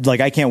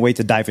I can't wait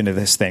to dive into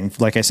this thing.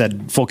 Like I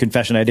said, full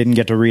confession, I didn't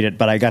get to read it,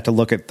 but I got to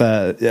look at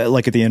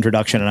the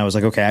introduction, and I was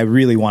like, okay, I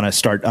really want to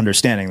start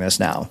understanding this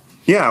now.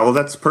 Yeah, well,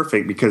 that's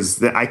perfect,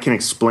 because I can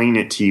explain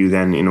it to you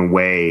then in a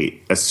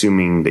way,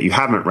 assuming that you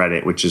haven't read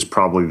it, which is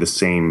probably the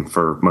same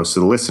for most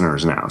of the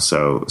listeners now.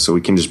 So we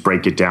can just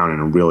break it down in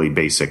a really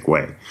basic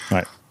way. All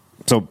right.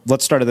 So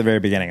let's start at the very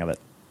beginning of it.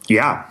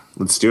 Yeah,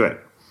 let's do it.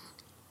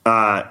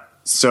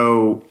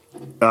 So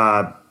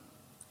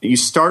you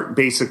start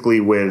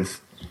basically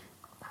with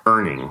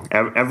earning.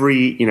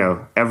 Every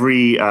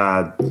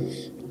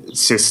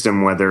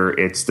system, whether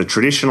it's the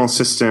traditional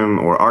system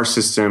or our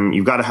system,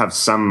 you've got to have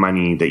some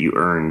money that you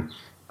earn,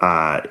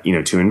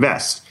 to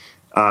invest.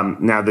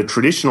 Now, the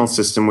traditional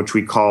system, which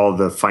we call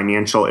the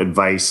financial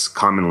advice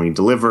commonly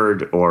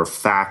delivered, or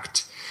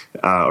FACT,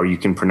 or you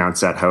can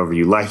pronounce that however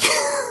you like,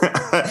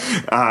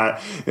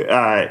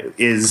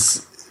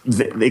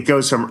 it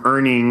goes from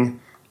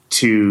earning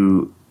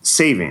to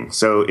saving.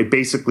 So it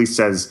basically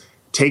says,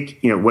 take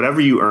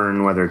whatever you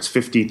earn, whether it's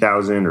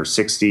 50,000 or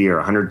 60 or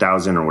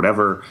 100,000 or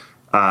whatever.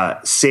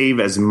 Save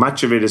as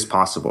much of it as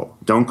possible.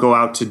 Don't go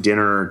out to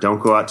dinner. Don't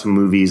go out to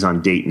movies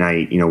on date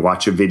night.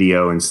 Watch a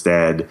video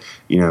instead.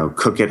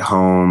 Cook at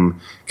home.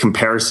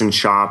 Comparison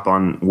shop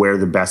on where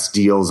the best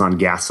deals on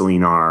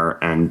gasoline are,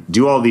 and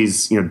do all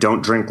these.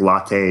 Don't drink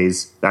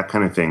lattes. That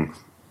kind of thing.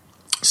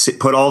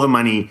 Put all the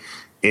money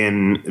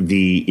in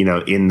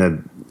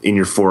in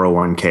your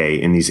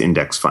 401k in these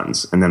index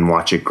funds, and then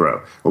watch it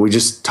grow. Well, we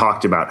just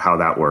talked about how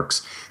that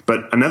works.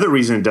 But another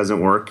reason it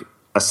doesn't work,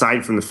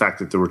 aside from the fact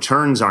that the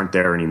returns aren't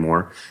there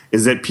anymore,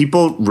 is that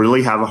people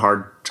really have a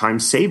hard time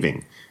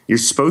saving. You're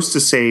supposed to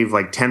save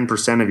like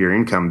 10% of your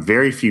income.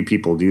 Very few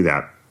people do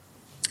that.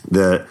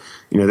 The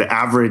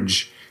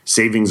average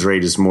savings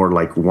rate is more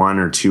like 1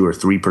 or 2 or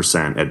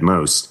 3% at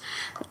most.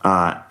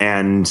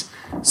 And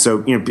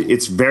so,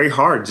 it's very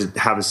hard to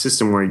have a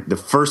system where the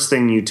first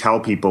thing you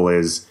tell people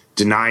is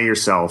deny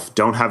yourself,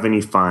 don't have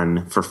any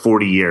fun for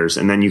 40 years,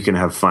 and then you can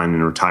have fun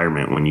in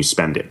retirement when you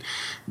spend it.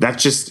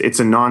 It's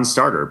a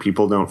non-starter.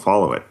 People don't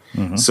follow it.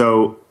 Mm-hmm.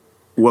 So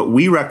what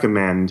we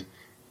recommend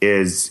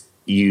is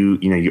you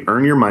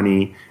earn your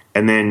money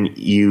and then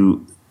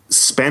you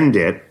spend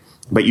it,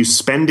 but you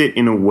spend it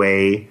in a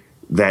way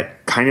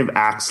that kind of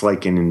acts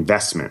like an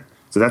investment.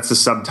 So that's the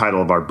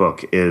subtitle of our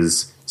book,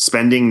 is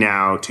Spending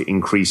Now to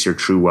Increase Your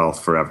True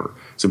Wealth Forever.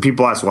 So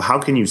people ask, well, how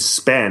can you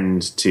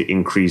spend to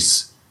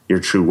increase your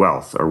true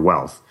wealth or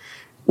wealth?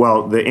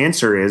 Well, the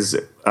answer is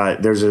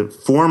there's a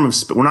form of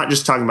we're not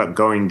just talking about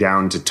going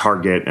down to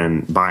Target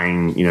and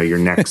buying your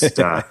next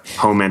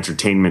home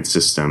entertainment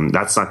system.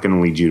 That's not going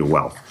to lead you to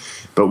wealth.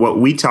 But what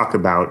we talk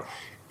about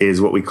is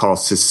what we call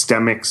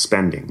systemic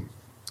spending.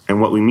 And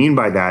what we mean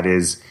by that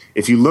is,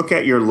 if you look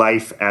at your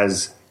life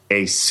as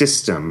a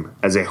system,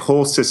 as a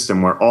whole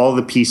system where all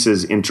the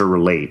pieces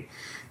interrelate,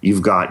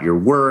 you've got your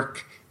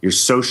work, your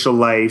social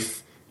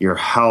life, your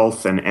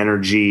health and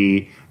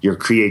energy, your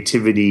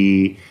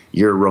creativity,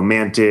 your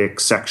romantic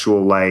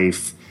sexual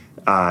life,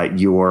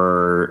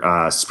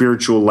 your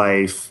spiritual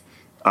life,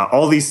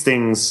 all these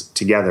things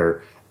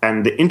together.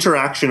 And the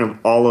interaction of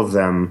all of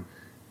them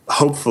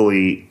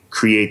hopefully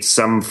creates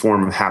some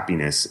form of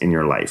happiness in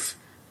your life.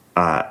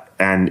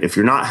 And if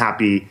you're not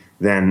happy,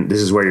 then this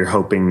is where you're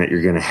hoping that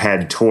you're going to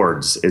head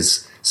towards,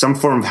 is some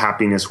form of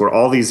happiness where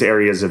all these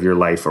areas of your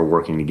life are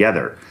working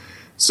together.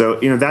 So,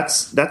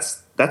 that's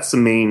the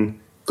main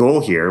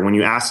goal here. When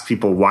you ask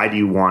people, why do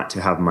you want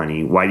to have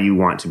money? Why do you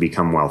want to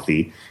become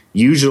wealthy?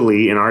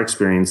 Usually, in our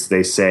experience,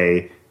 they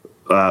say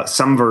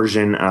some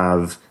version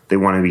of they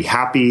want to be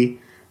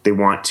happy, they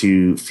want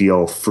to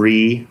feel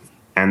free,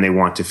 and they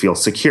want to feel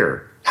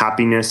secure.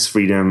 Happiness,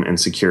 freedom, and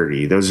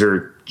security. Those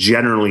are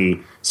generally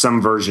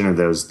some version of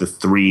those, the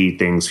three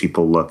things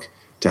people look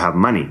to have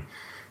money.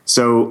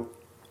 So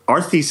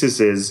our thesis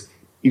is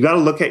you got to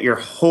look at your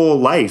whole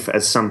life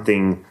as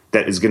something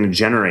that is going to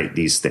generate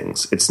these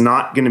things. It's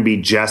not going to be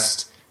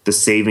just the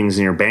savings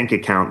in your bank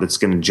account that's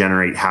going to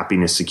generate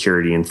happiness,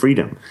 security, and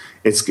freedom.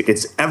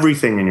 It's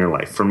everything in your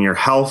life, from your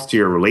health to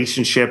your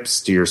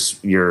relationships to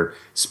your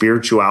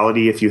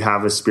spirituality, if you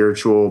have a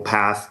spiritual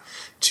path,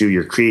 to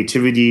your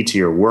creativity, to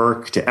your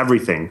work, to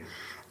everything.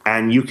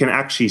 And you can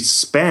actually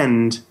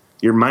spend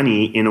your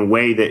money in a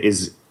way that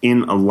is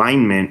in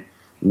alignment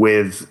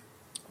with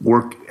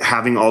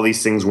having all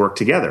these things work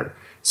together.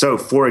 So,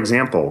 for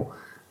example,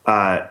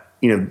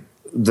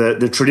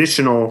 the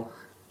traditional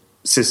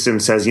system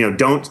says,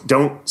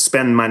 don't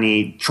spend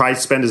money. Try to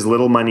spend as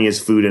little money as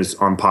food as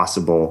on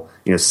possible.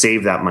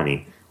 Save that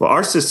money. Well,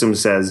 our system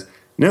says,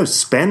 no,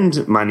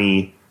 spend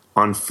money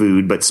on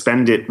food, but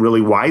spend it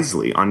really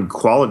wisely on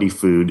quality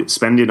food.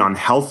 Spend it on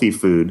healthy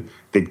food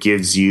that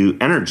gives you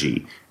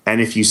energy.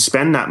 And if you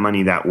spend that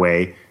money that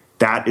way,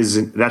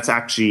 that's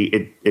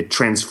actually it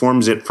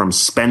transforms it from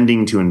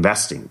spending to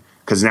investing,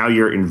 because now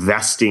you're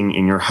investing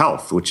in your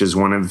health, which is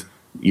one of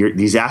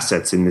these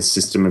assets in this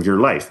system of your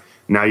life.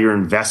 Now you're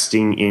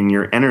investing in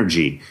your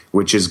energy,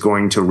 which is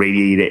going to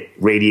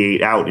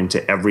radiate out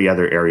into every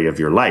other area of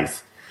your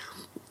life.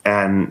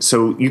 And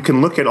so you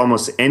can look at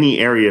almost any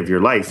area of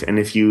your life, and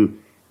if you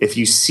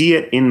see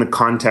it in the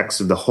context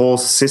of the whole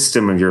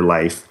system of your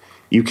life,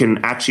 you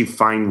can actually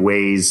find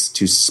ways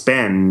to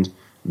spend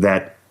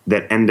that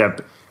end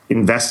up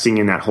investing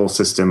in that whole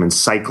system and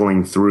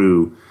cycling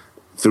through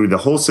the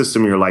whole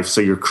system of your life.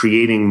 So you're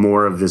creating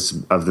more of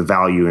the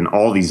value in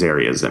all these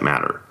areas that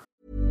matter.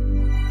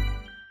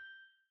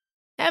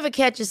 Ever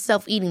catch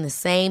yourself eating the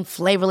same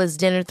flavorless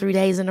dinner 3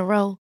 days in a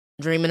row?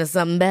 Dreaming of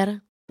something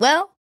better?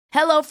 Well,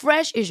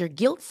 HelloFresh is your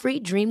guilt-free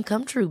dream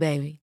come true,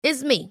 baby.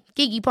 It's me,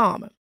 Keke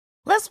Palmer.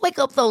 Let's wake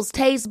up those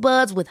taste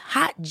buds with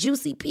hot,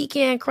 juicy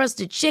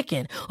pecan-crusted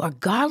chicken or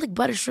garlic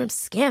butter shrimp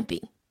scampi.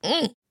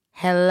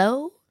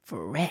 Hello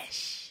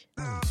Fresh.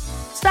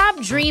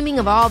 Stop dreaming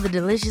of all the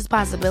delicious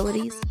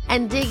possibilities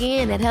and dig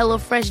in at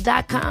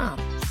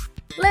HelloFresh.com.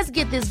 Let's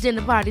get this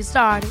dinner party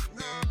started.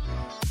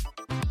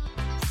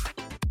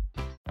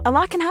 A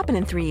lot can happen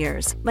in 3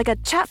 years, like a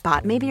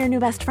chatbot may be your new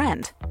best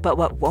friend. But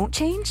what won't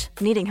change?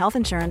 Needing health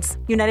insurance.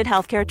 United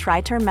Healthcare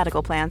Tri-Term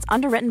Medical Plans,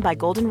 underwritten by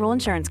Golden Rule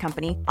Insurance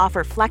Company,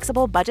 offer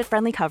flexible,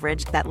 budget-friendly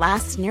coverage that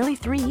lasts nearly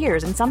 3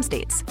 years in some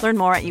states. Learn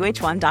more at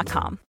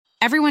uh1.com.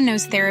 Everyone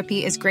knows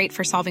therapy is great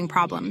for solving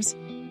problems.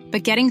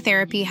 But getting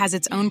therapy has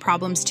its own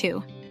problems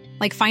too.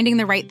 Like finding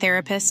the right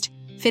therapist,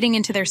 fitting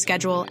into their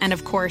schedule, and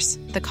of course,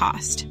 the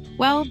cost.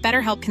 Well,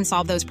 BetterHelp can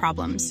solve those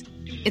problems.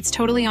 It's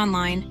totally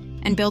online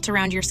and built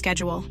around your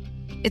schedule.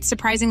 It's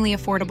surprisingly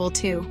affordable,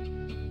 too.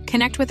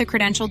 Connect with a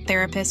credentialed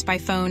therapist by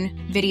phone,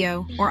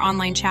 video, or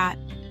online chat,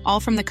 all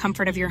from the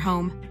comfort of your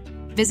home.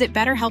 Visit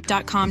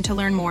BetterHelp.com to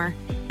learn more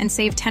and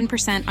save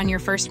 10% on your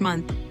first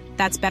month.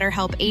 That's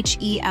BetterHelp,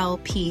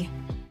 H-E-L-P.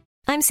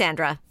 I'm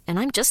Sandra, and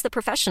I'm just the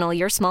professional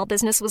your small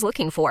business was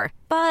looking for.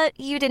 But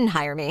you didn't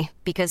hire me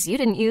because you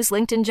didn't use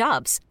LinkedIn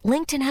Jobs.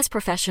 LinkedIn has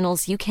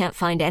professionals you can't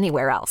find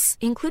anywhere else,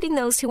 including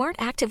those who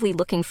aren't actively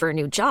looking for a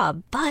new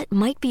job, but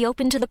might be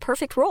open to the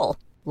perfect role,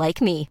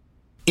 like me.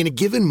 In a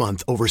given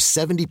month, over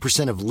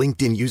 70% of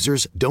LinkedIn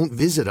users don't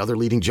visit other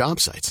leading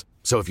job sites.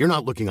 So if you're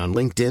not looking on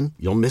LinkedIn,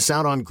 you'll miss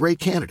out on great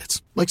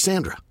candidates like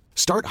Sandra.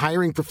 Start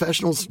hiring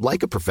professionals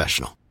like a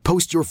professional.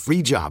 Post your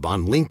free job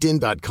on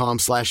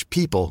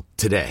linkedin.com/people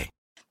today.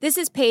 This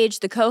is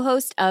Paige, the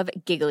co-host of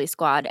Giggly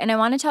Squad, and I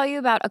want to tell you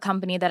about a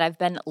company that I've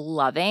been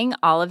loving,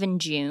 Olive &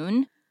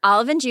 June.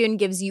 Olive & June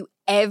gives you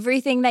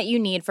everything that you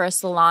need for a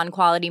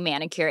salon-quality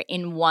manicure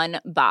in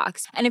one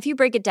box. And if you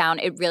break it down,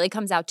 it really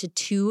comes out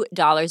to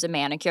 $2 a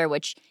manicure,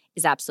 which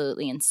is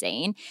absolutely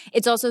insane.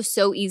 It's also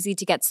so easy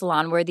to get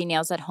salon-worthy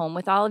nails at home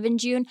with Olive &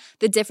 June.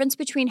 The difference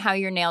between how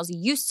your nails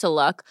used to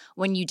look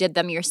when you did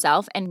them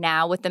yourself and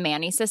now with the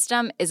Mani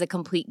system is a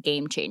complete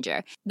game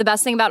changer. The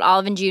best thing about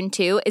Olive & June,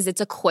 too, is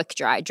it's a quick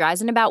dry. Dries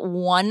in about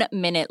 1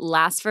 minute,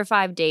 lasts for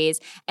 5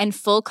 days, and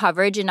full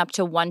coverage in up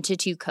to 1 to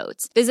 2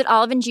 coats. Visit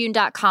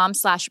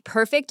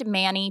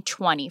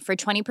oliveandjune.com/perfectmani20 for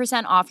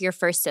 20% off your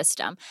first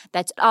system.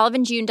 That's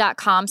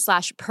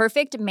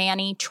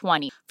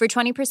oliveandjune.com/perfectmani20 for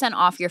 20%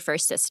 off your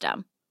first system.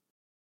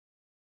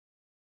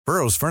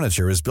 Burrow's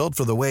furniture is built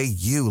for the way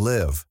you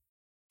live.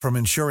 From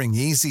ensuring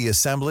easy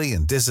assembly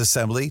and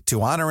disassembly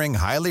to honoring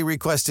highly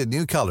requested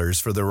new colors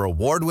for their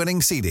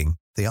award-winning seating,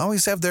 they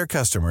always have their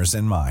customers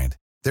in mind.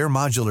 Their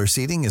modular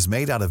seating is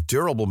made out of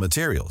durable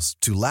materials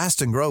to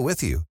last and grow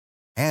with you.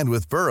 And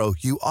with Burrow,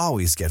 you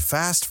always get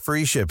fast,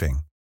 free shipping.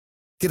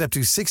 Get up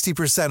to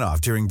 60%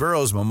 off during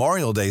Burrow's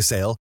Memorial Day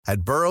sale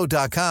at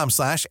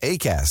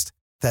burrow.com/ACAST.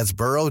 That's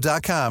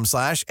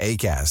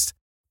burrow.com/ACAST.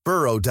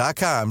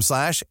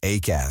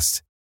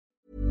 burrow.com/ACAST.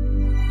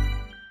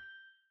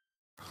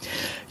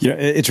 You know,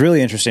 it's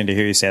really interesting to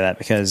hear you say that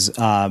because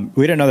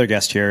we had another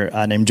guest here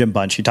named Jim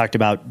Bunch. He talked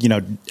about,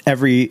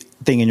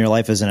 everything in your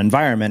life is an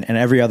environment, and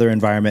every other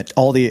environment,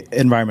 all the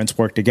environments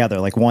work together.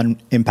 Like one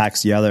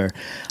impacts the other.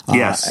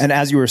 Yes. And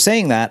as you were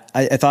saying that,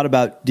 I thought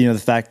about, the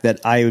fact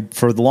that I,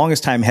 for the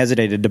longest time,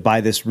 hesitated to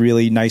buy this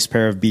really nice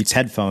pair of Beats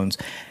headphones.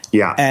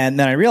 Yeah. And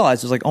then I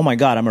realized, I was like, oh my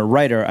God, I'm a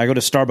writer. I go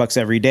to Starbucks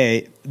every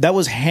day. That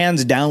was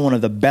hands down one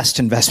of the best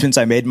investments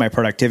I made in my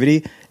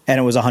productivity. And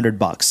it was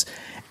 $100.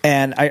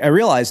 And I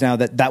realize now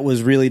that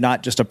was really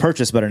not just a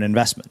purchase, but an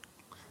investment.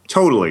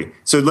 Totally.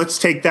 So let's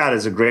take that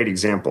as a great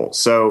example.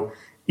 So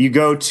you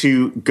go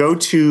to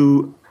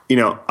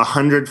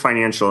 100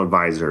 financial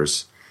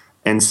advisors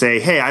and say,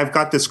 hey, I've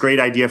got this great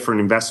idea for an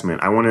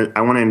investment. I want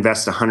to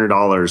invest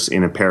 $100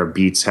 in a pair of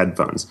Beats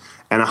headphones.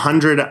 And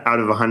 100 out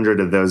of 100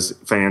 of those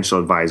financial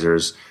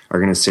advisors are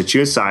going to sit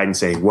you aside and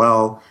say,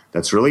 well,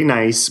 that's really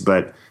nice,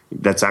 but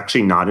that's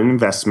actually not an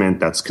investment.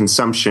 That's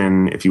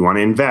consumption. If you want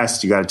to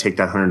invest, you got to take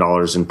that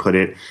 $100 and put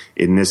it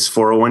in this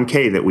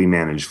 401k that we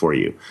manage for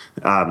you.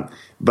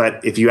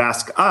 But if you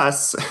ask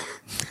us,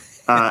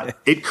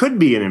 it could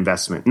be an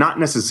investment, not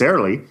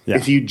necessarily. Yeah.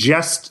 If you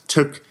just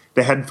took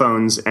the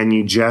headphones and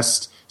you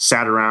just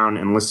sat around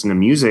and listened to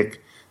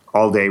music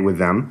all day with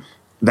them,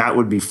 that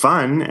would be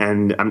fun,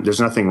 and there's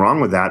nothing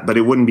wrong with that, but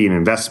it wouldn't be an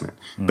investment.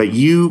 But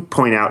you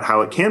point out how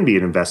it can be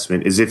an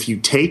investment is if you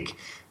take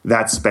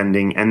that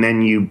spending and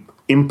then you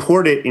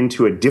import it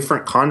into a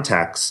different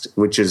context,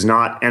 which is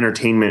not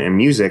entertainment and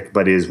music,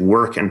 but is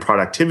work and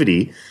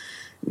productivity,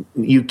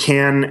 it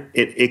can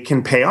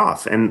pay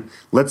off. And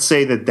let's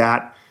say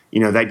that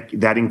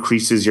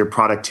increases your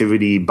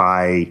productivity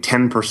by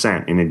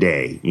 10% in a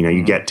day.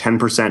 You get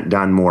 10%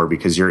 done more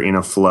because you're in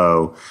a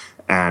flow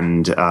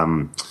and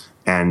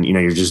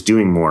you're just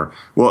doing more.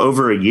 Well,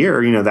 over a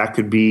year, that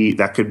could be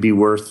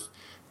worth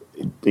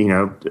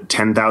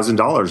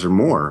 $10,000 or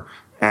more.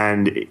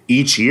 And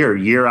each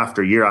year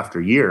after year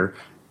after year,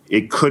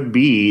 it could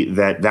be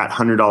that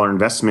 $100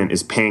 investment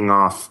is paying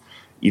off,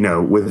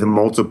 with a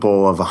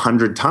multiple of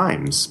 100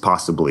 times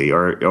possibly,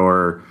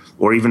 or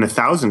or even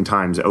 1,000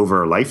 times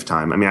over a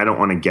lifetime. I mean, I don't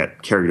want to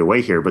get carried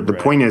away here, but the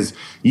point is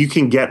you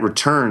can get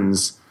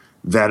returns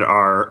that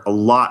are a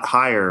lot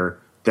higher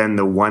than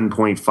the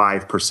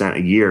 1.5%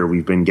 a year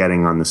we've been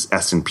getting on this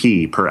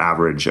S&P per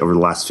average over the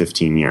last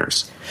 15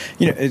 years.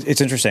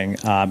 It's interesting.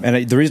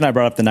 And the reason I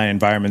brought up the 9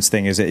 environments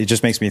thing is it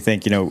just makes me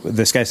think,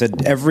 this guy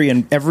said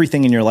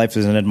everything in your life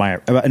is an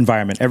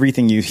environment.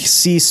 Everything you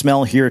see,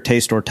 smell, hear,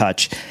 taste, or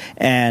touch.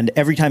 And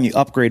every time you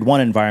upgrade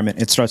one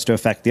environment, it starts to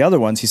affect the other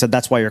ones. He said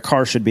that's why your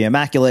car should be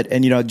immaculate.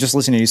 And, just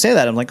listening to you say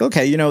that, I'm like,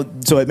 okay,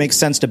 so it makes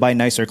sense to buy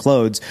nicer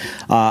clothes.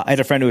 I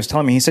had a friend who was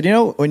telling me, he said,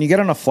 when you get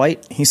on a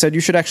flight, he said,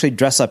 you should actually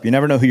dress up. You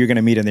never know who you're going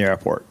to meet in the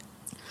airport.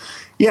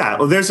 Yeah,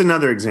 well, there's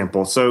another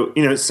example. So,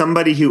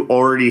 somebody who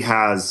already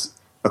has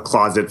a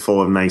closet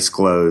full of nice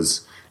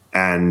clothes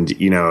and,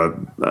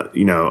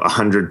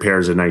 100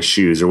 pairs of nice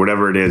shoes or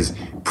whatever it is,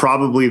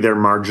 probably their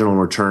marginal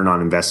return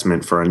on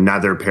investment for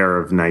another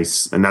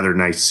nice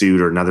suit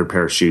or another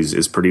pair of shoes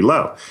is pretty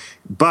low.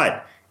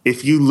 But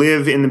if you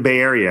live in the Bay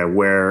Area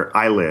where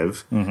I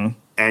live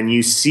and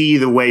you see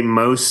the way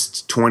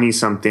most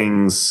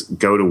 20-somethings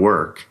go to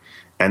work,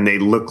 and they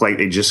look like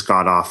they just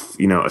got off,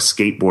 a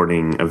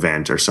skateboarding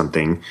event or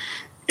something,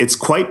 it's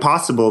quite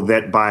possible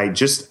that by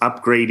just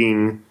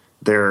upgrading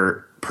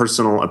their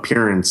personal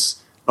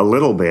appearance a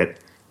little bit,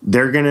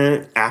 they're going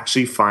to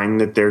actually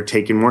find that they're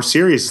taken more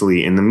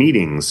seriously in the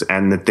meetings,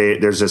 and that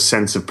there's a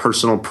sense of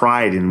personal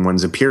pride in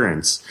one's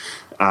appearance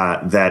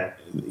that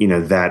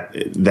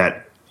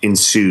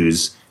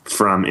ensues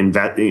from in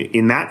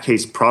that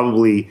case,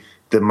 probably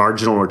the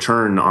marginal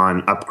return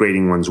on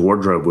upgrading one's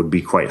wardrobe would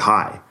be quite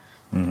high.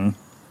 Mm-hmm.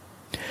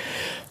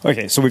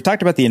 Okay, so we've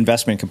talked about the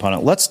investment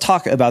component. Let's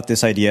talk about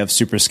this idea of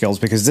super skills,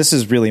 because this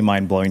is really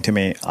mind-blowing to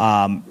me.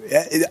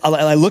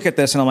 I look at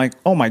this and I'm like,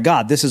 oh my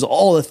God, these are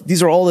all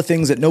the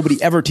things that nobody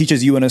ever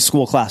teaches you in a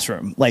school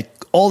classroom. Like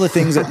all the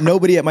things that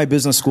nobody at my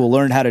business school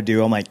learned how to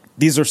do. I'm like,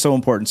 these are so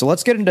important. So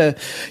let's get into,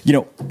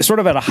 sort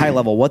of at a high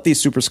level, what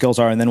these super skills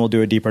are, and then we'll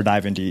do a deeper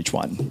dive into each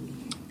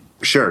one.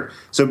 Sure.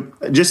 So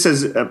just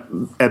as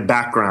a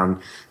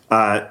background,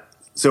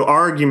 so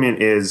our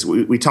argument is,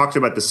 we talked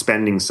about the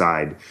spending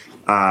side.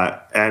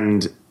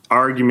 And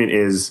our argument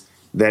is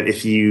that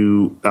if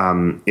you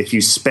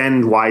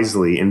spend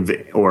wisely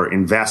or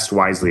invest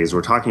wisely, as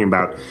we're talking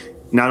about,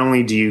 not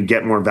only do you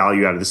get more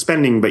value out of the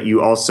spending, but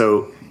you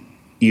also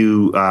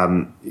you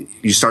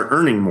start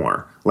earning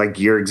more. Like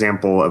your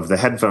example of the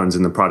headphones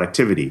and the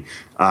productivity.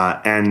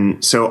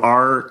 And so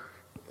our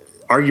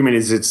argument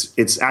is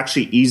it's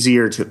actually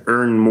easier to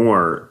earn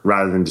more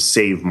rather than to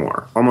save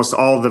more. Almost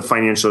all the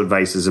financial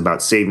advice is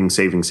about saving.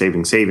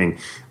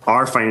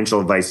 Our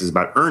financial advice is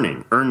about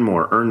earn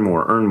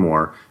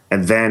more,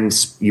 and then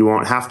you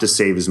won't have to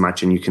save as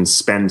much and you can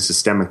spend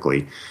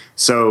systemically.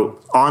 So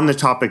on the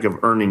topic of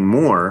earning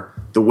more,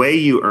 the way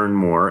you earn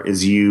more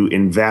is you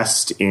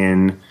invest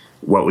in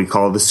what we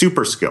call the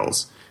super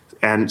skills.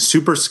 And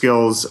super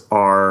skills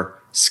are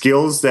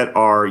skills that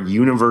are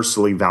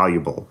universally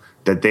valuable,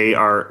 that they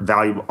are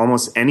valuable.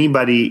 Almost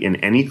anybody in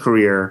any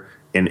career,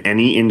 in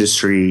any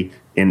industry,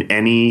 in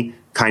any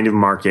kind of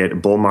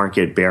market, bull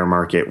market, bear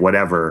market,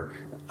 whatever,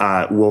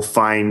 will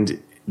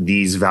find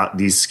these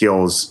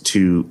skills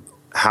to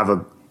have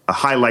a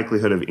high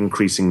likelihood of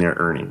increasing their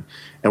earning.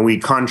 And we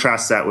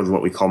contrast that with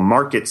what we call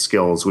market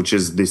skills, which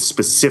is the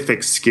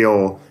specific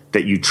skill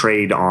that you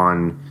trade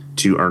on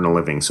to earn a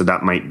living. So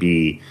that might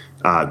be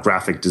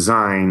graphic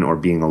design or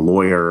being a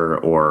lawyer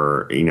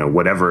or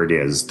whatever it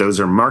is. Those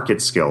are market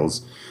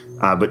skills,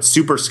 but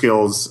super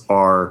skills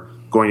are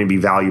going to be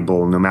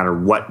valuable no matter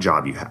what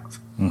job you have.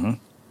 Mm-hmm.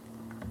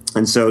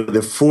 And so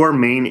the 4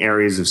 main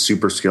areas of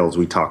super skills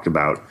we talked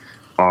about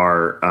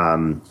are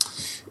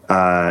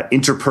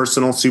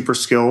interpersonal super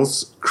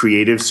skills,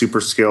 creative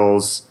super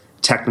skills,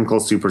 technical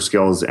super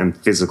skills, and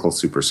physical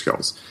super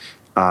skills.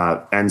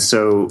 And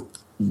so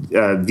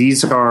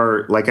these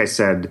are, like I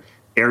said,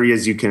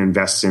 areas you can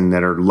invest in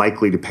that are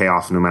likely to pay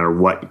off no matter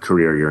what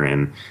career you're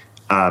in.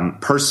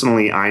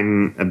 Personally,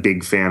 I'm a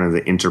big fan of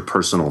the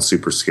interpersonal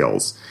super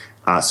skills.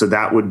 So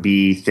that would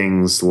be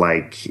things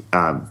like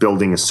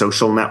building a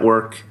social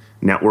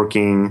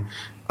networking.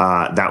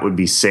 That would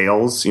be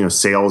sales.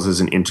 Sales is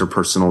an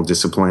interpersonal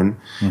discipline.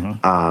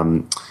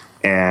 Mm-hmm.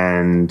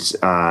 And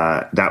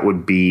that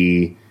would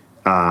be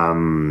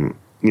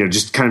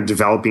just kind of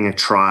developing a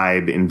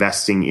tribe,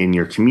 investing in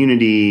your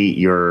community,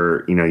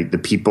 the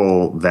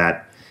people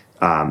that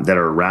are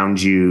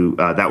around you.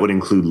 That would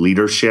include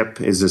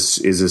leadership is this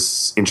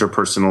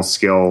interpersonal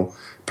skill,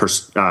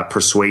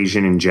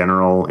 persuasion in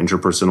general,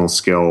 interpersonal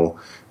skill,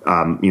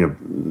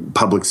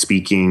 public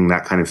speaking,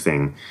 that kind of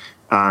thing.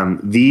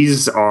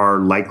 These are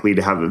likely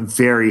to have a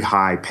very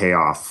high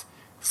payoff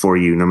for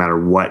you no matter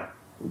what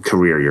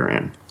career you're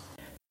in.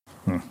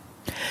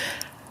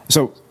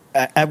 So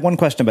I have one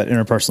question about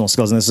interpersonal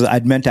skills, and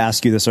I'd meant to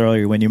ask you this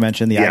earlier when you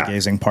mentioned the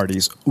eye-gazing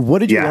parties. What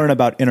did you learn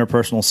about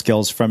interpersonal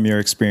skills from your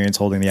experience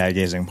holding the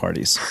eye-gazing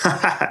parties?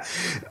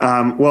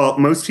 Well,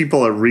 most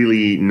people are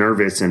really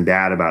nervous and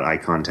bad about eye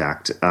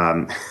contact.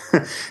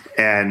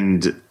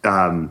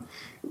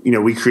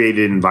 we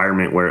created an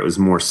environment where it was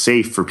more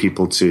safe for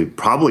people to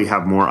probably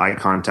have more eye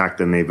contact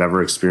than they've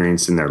ever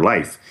experienced in their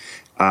life.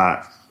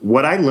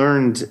 What I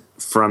learned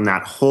from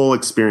that whole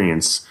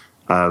experience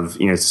of,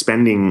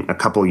 spending a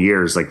couple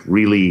years, like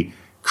really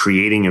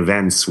creating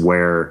events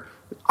where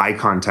eye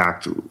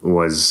contact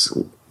was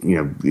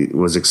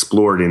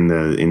explored in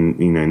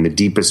the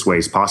deepest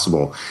ways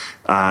possible,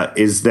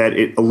 is that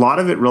a lot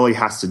of it really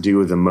has to do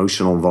with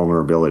emotional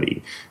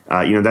vulnerability.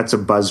 That's a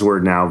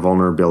buzzword now,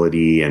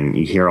 vulnerability, and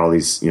you hear all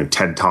these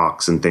TED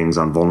Talks and things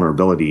on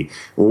vulnerability.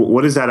 Well,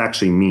 what does that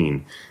actually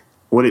mean?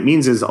 What it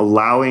means is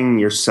allowing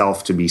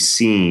yourself to be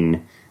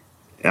seen,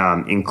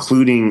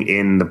 including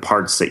in the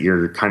parts that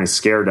you're kind of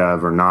scared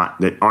of or not,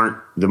 that aren't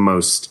the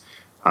most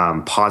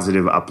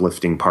positive,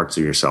 uplifting parts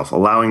of yourself,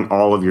 allowing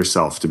all of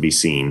yourself to be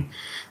seen.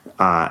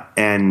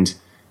 And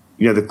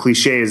the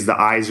cliche is the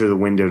eyes are the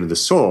window to the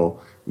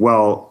soul.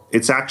 Well,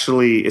 it's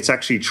actually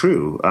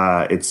true.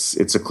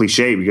 It's a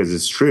cliche because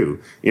it's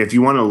true. If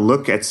you want to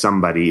look at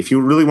somebody, if you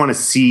really want to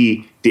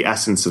see the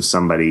essence of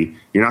somebody,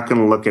 you're not going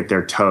to look at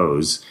their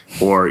toes,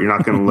 or you're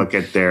not going to look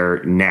at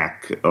their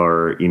neck,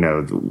 or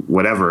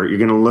whatever. You're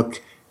going to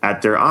look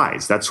at their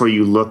eyes. That's where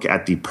you look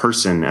at the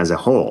person as a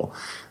whole.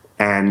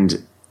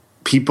 And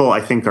people, I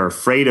think, are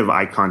afraid of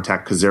eye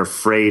contact because they're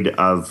afraid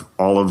of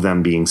all of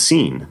them being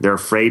seen. They're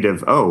afraid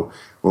of,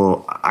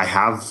 I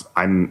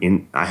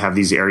have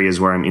these areas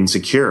where I'm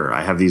insecure.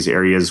 I have these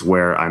areas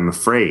where I'm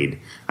afraid.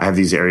 I have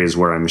these areas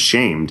where I'm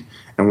ashamed,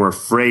 and we're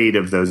afraid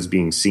of those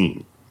being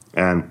seen.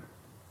 And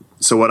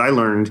so what I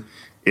learned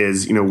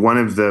is, one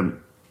of the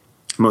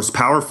most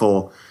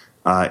powerful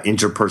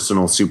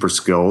interpersonal super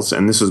skills,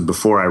 and this was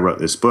before I wrote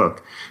this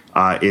book,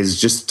 is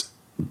just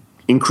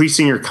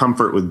increasing your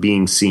comfort with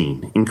being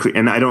seen.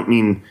 And I don't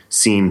mean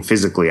seen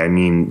physically. I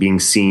mean being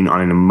seen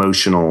on an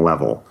emotional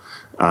level.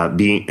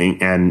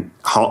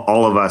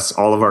 All of us,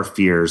 all of our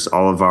fears,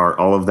 all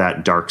of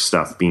that dark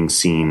stuff being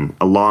seen,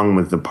 along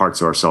with the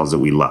parts of ourselves that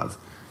we love.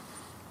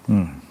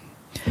 Well,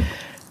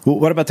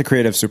 what about the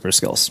creative super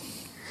skills?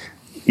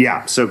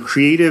 Yeah, so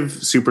creative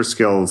super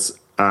skills.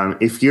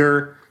 If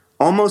you're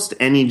almost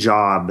any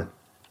job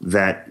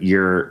that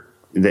you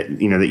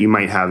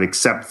might have,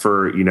 except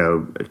for a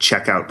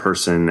checkout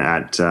person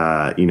at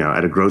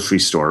a grocery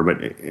store,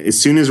 but as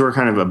soon as we're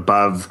kind of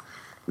above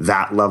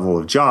that level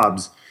of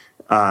jobs,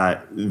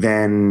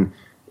 then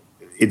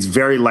it's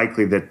very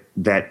likely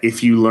that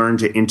if you learn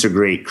to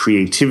integrate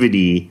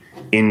creativity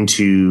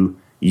into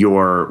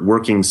your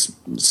working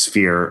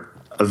sphere,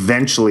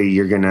 eventually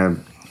you're going to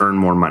earn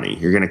more money.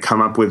 You're going to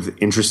come up with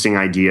interesting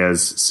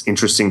ideas,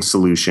 interesting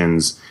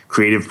solutions,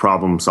 creative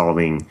problem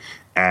solving,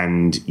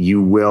 and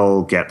you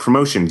will get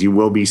promotions. You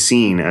will be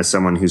seen as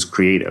someone who's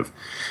creative.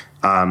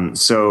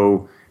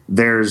 So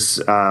there's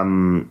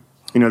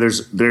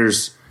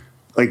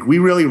we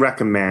really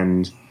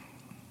recommend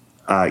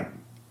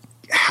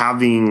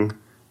having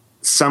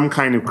some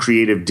kind of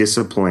creative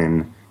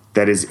discipline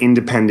that is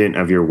independent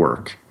of your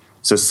work.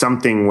 So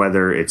something,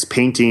 whether it's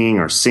painting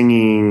or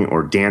singing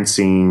or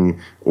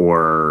dancing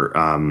or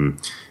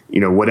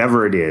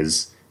whatever it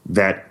is,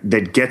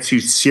 that gets you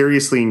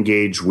seriously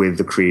engaged with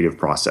the creative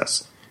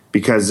process,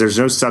 because there's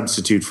no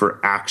substitute for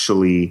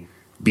actually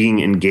being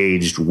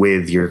engaged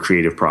with your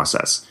creative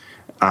process.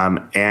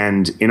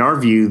 And in our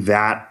view,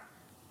 that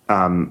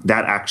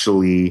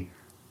actually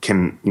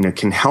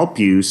can help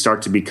you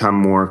start to become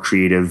more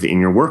creative in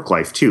your work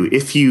life too.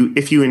 If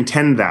you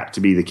intend that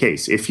to be the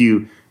case, if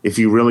you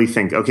really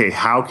think, okay,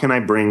 how can I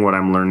bring what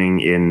I'm learning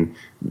in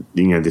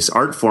this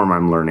art form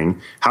I'm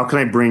learning? How can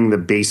I bring the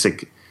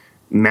basic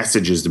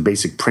messages, the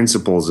basic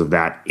principles of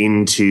that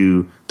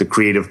into the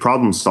creative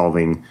problem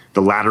solving,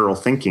 the lateral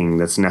thinking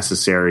that's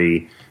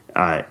necessary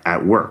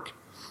at work?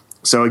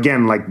 So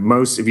again,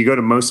 if you go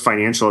to most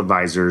financial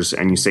advisors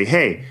and you say,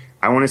 hey,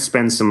 I want to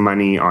spend some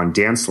money on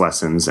dance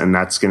lessons and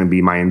that's going to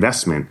be my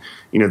investment,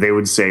 they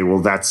would say, well,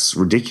 that's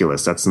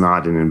ridiculous. That's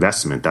not an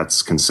investment.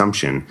 That's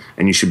consumption.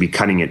 And you should be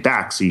cutting it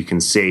back so you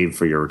can save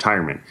for your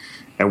retirement.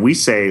 And we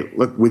say,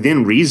 look,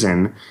 within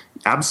reason,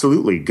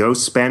 absolutely, go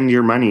spend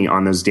your money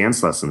on those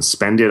dance lessons.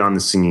 Spend it on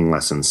the singing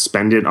lessons.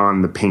 Spend it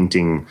on the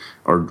painting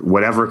or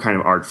whatever kind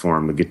of art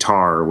form, the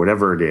guitar or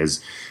whatever it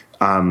is.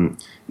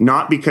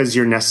 Not because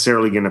you're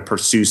necessarily going to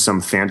pursue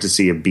some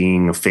fantasy of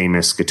being a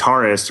famous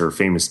guitarist or a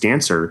famous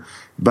dancer,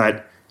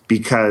 but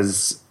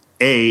because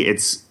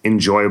it's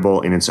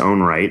enjoyable in its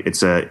own right.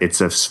 It's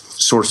a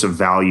source of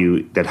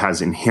value that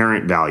has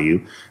inherent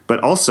value, but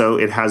also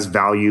it has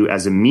value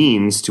as a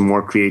means to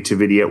more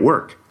creativity at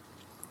work.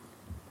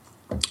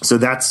 So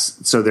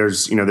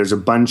there's a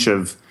bunch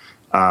of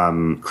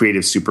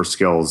creative super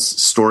skills.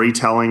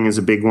 Storytelling is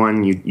a big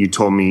one. You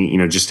told me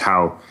just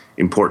how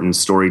important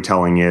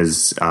storytelling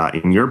is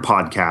in your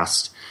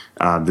podcast.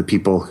 The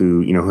people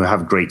who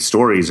have great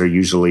stories are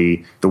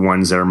usually the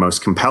ones that are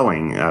most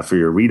compelling for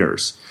your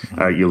readers,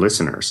 your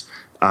listeners.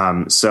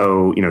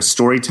 So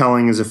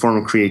storytelling is a form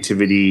of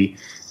creativity.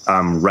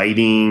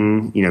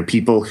 Writing,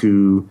 people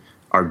who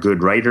are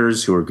good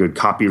writers, who are good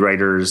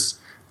copywriters,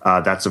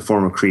 that's a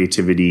form of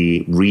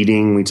creativity.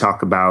 Reading, we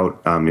talk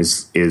about,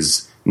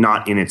 is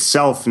not in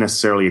itself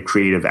necessarily a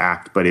creative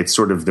act, but it's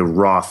sort of the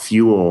raw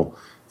fuel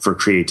for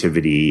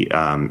creativity,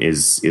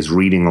 is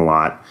reading a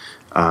lot.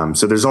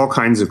 So there's all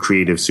kinds of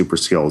creative super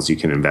skills you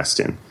can invest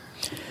in.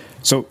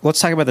 So let's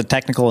talk about the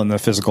technical and the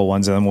physical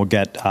ones, and then we'll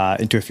get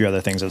into a few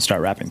other things and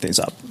start wrapping things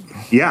up.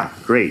 Yeah,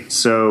 great.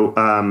 So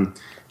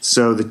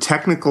the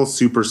technical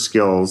super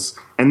skills,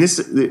 and this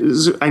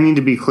I need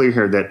to be clear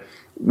here that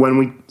when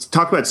we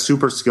talk about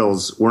super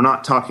skills, we're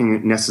not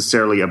talking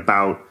necessarily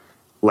about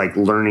like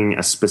learning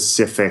a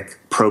specific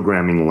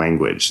programming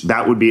language.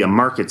 That would be a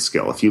market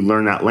skill. If you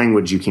learn that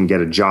language, you can get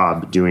a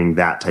job doing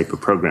that type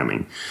of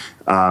programming.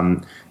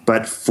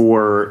 But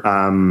for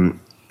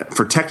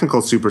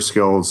technical super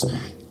skills,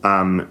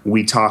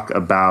 we talk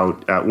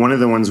about one of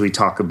the ones we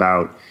talk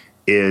about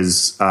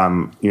is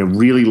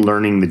really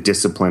learning the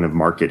discipline of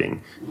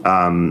marketing.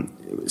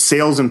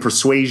 Sales and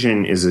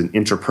persuasion is an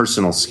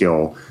interpersonal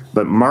skill,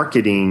 but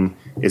marketing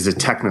is a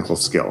technical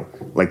skill,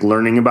 like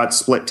learning about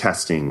split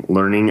testing,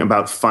 learning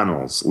about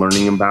funnels,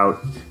 learning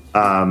about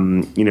all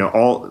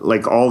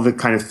the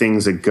kind of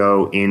things that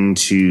go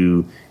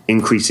into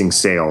increasing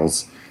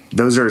sales.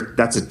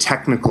 That's a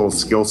technical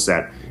skill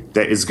set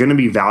that is going to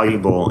be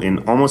valuable in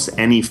almost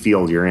any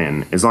field you're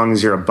in, as long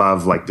as you're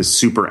above like the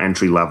super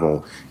entry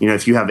level.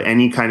 If you have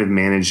any kind of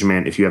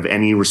management, if you have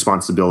any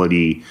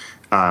responsibility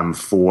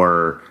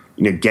for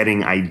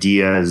getting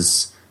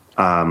ideas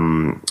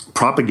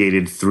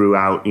propagated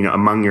throughout,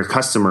 among your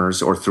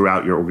customers or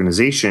throughout your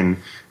organization,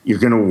 you're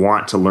going to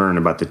want to learn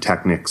about the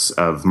techniques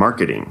of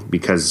marketing,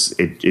 because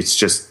it's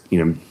just,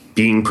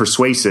 being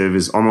persuasive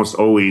is almost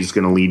always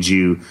going to lead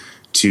you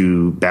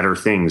to better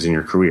things in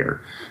your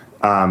career.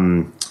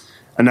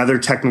 Another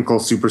technical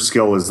super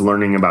skill is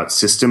learning about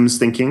systems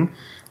thinking.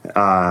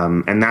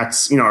 And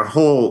that's, our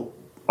whole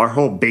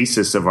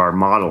basis of our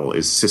model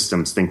is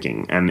systems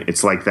thinking. And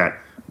it's like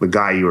the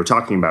guy you were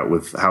talking about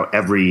with how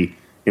every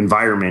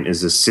environment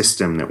is a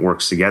system that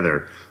works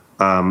together.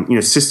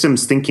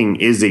 Systems thinking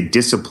is a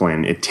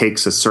discipline. It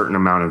takes a certain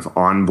amount of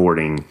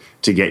onboarding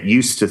to get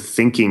used to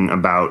thinking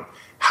about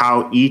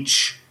how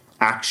each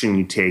action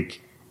you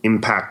take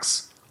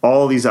impacts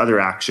all these other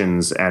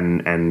actions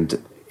and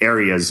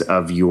areas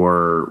of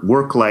your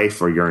work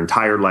life or your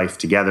entire life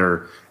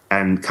together,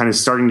 and kind of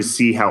starting to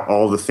see how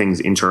all the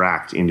things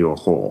interact into a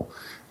whole.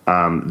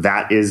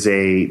 That's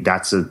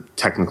a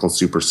technical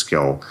super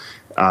skill.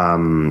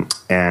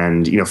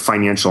 And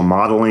financial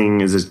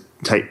modeling is a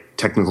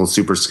technical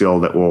super skill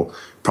that will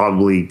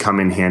probably come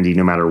in handy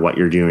no matter what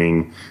you're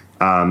doing.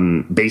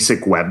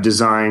 Basic web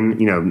design,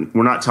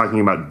 we're not talking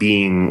about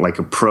being like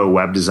a pro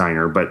web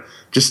designer, but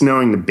just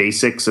knowing the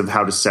basics of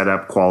how to set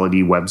up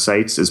quality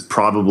websites is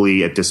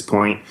probably at this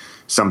point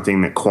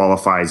something that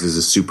qualifies as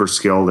a super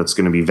skill that's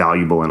going to be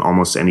valuable in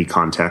almost any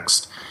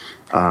context.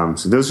 So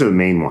those are the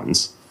main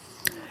ones.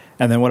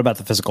 And then what about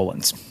the physical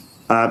ones?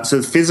 So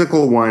the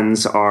physical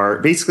ones are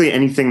basically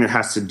anything that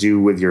has to do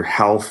with your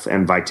health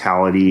and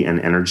vitality and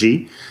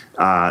energy.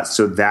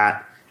 So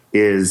that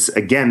is,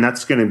 again,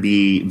 that's going to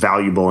be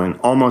valuable in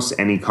almost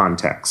any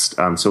context.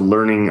 So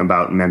learning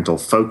about mental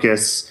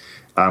focus.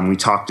 We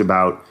talked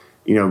about,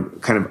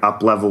 kind of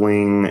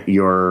up-leveling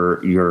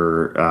your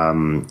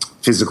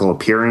physical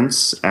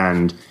appearance.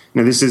 And,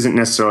 this isn't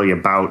necessarily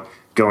about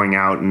going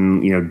out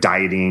and,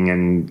 dieting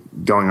and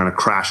going on a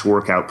crash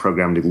workout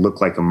program to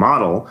look like a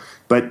model.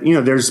 But,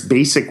 there's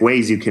basic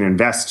ways you can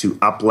invest to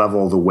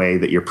up-level the way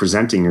that you're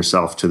presenting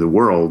yourself to the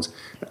world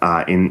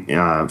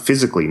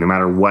physically, no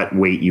matter what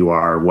weight you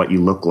are, what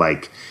you look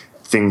like.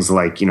 Things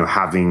like,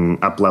 having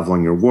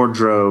up-leveling your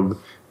wardrobe,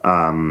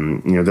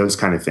 those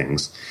kind of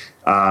things.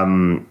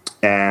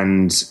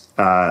 And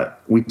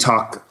we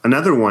talk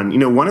another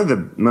one, one of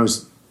the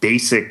most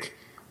basic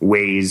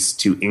ways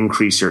to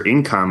increase your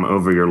income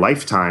over your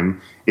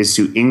lifetime is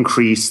to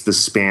increase the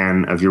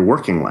span of your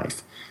working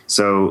life.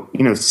 So,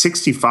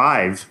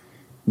 65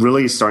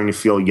 really is starting to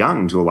feel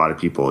young to a lot of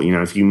people.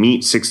 If you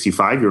meet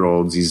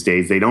 65-year-olds these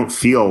days, they don't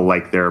feel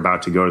like they're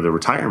about to go to the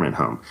retirement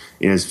home.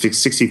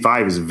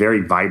 65 is a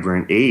very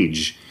vibrant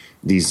age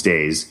these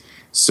days.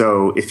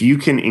 So if you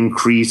can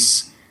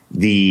increase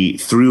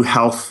through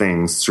health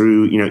things,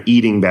 through,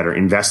 eating better,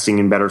 investing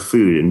in better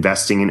food,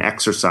 investing in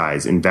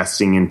exercise,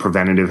 investing in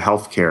preventative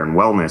healthcare and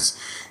wellness,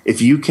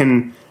 if you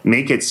can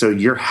make it so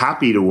you're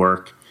happy to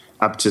work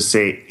up to,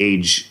 say,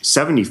 age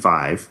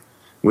 75,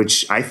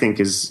 which I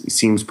think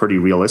seems pretty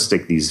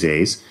realistic these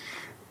days,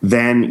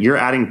 then you're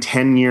adding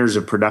 10 years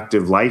of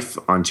productive life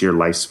onto your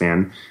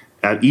lifespan.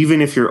 Even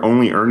if you're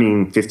only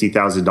earning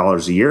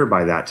 $50,000 a year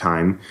by that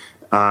time,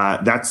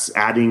 that's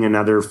adding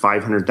another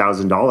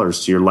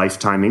 $500,000 to your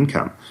lifetime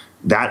income.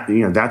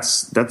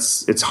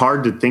 It's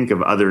hard to think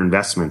of other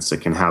investments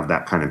that can have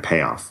that kind of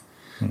payoff.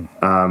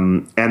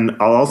 And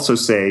I'll also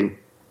say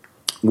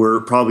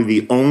we're probably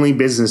the only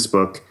business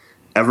book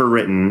ever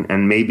written,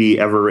 and maybe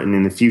ever written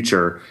in the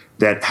future,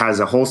 that has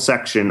a whole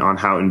section on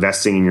how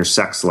investing in your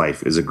sex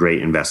life is a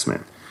great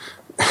investment.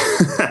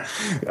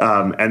 And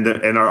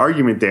our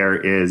argument there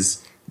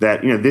is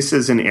that this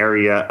is an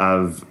area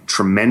of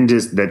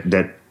tremendous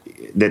that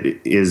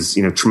is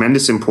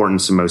tremendous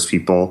importance to most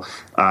people.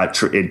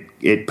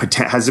 It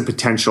has the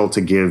potential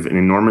to give an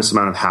enormous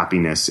amount of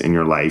happiness in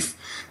your life,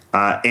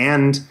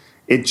 and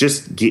it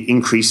just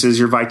increases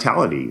your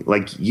vitality.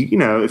 Like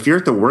if you're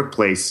at the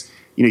workplace,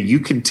 you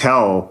can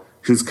tell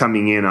who's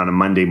coming in on a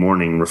Monday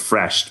morning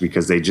refreshed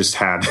because they just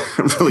had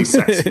a really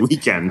sexy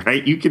weekend,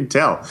 right? You can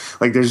tell.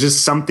 Like there's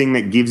just something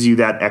that gives you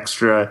that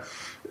extra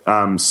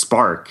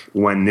spark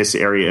when this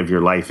area of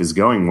your life is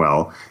going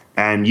well.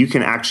 And you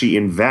can actually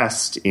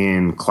invest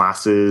in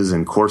classes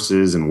and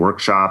courses and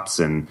workshops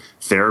and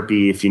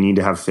therapy if you need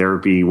to have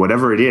therapy,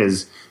 whatever it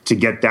is, to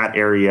get that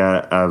area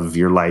of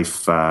your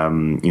life,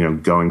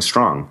 going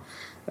strong.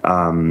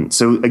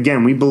 So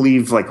again, we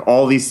believe like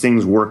all these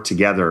things work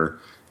together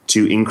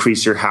to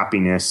increase your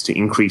happiness, to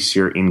increase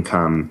your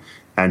income,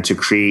 and to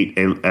create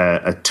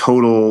a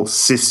total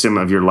system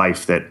of your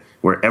life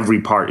where every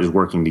part is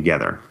working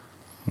together.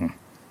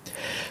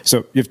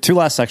 So you have two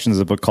last sections of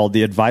the book called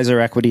The Advisor,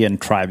 Equity,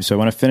 and Tribe. So I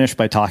want to finish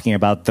by talking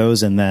about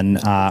those and then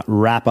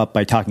wrap up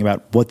by talking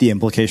about what the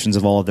implications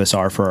of all of this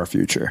are for our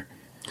future.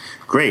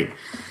 Great.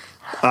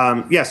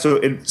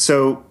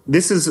 So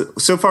this is,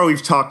 so far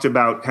we've talked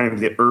about kind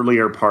of the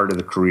earlier part of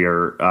the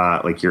career,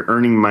 like you're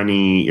earning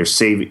money,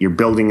 you're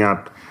building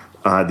up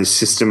the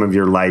system of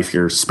your life,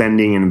 you're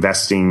spending and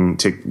investing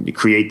to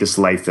create this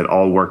life that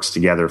all works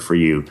together for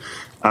you.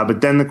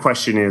 But then the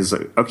question is,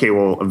 okay,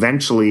 well,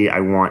 eventually I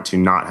want to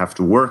not have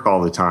to work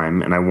all the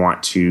time, and I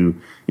want to,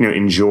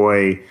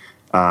 enjoy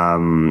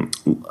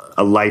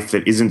a life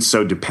that isn't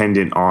so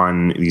dependent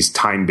on these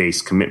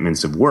time-based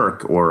commitments of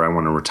work, or I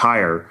want to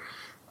retire.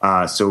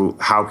 So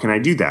how can I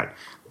do that?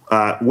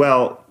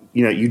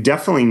 You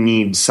definitely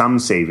need some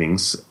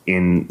savings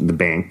in the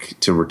bank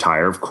to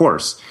retire, of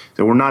course.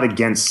 So we're not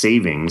against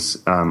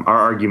savings. Our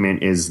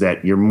argument is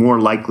that you're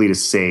more likely to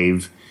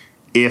save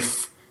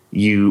if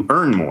you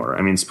earn more.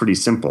 I mean, it's pretty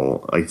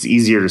simple. Like, it's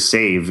easier to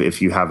save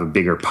if you have a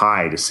bigger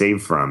pie to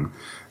save from.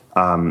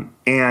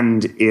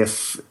 And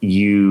if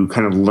you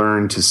kind of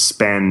learn to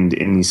spend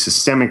in these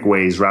systemic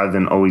ways rather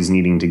than always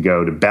needing to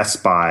go to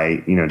Best Buy,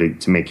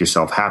 to make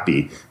yourself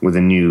happy with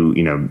a new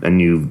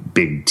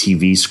big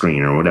TV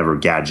screen or whatever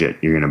gadget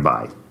you're going to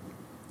buy.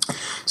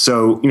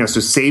 So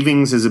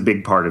savings is a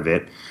big part of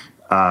it.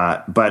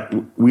 But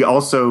we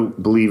also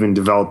believe in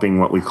developing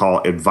what we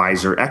call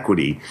advisor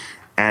equity.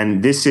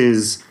 And this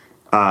is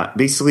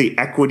basically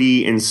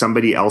equity in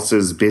somebody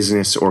else's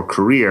business or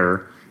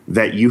career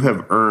that you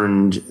have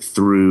earned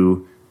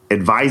through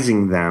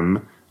advising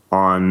them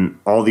on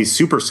all these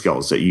super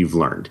skills that you've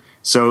learned.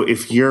 So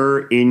if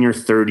you're in your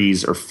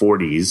 30s or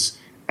 40s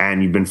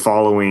and you've been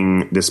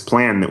following this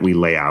plan that we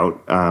lay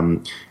out,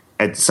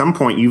 at some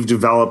point you've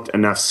developed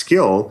enough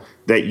skill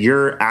that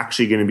you're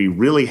actually going to be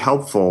really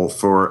helpful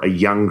for a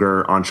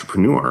younger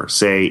entrepreneur,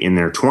 say in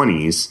their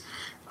 20s,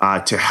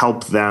 to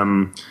help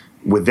them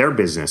with their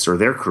business or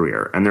their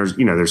career. And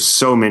there's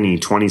so many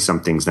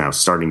 20-somethings now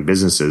starting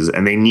businesses,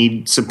 and they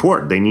need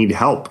support. They need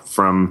help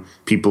from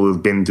people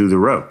who've been through the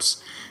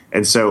ropes.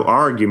 And so our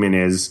argument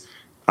is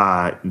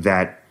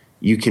that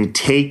you can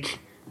take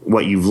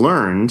what you've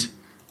learned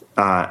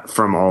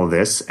from all of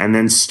this and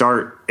then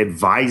start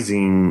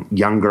advising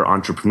younger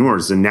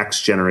entrepreneurs, the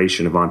next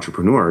generation of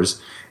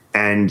entrepreneurs.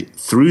 And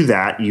through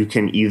that, you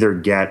can either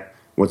get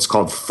what's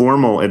called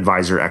formal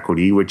advisor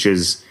equity, which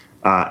is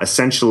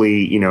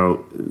essentially,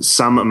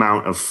 some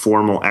amount of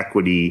formal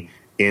equity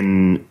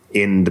in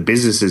the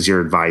businesses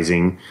you're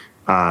advising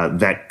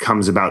that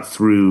comes about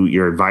through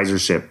your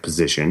advisorship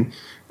position.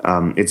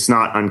 It's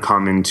not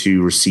uncommon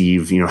to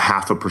receive,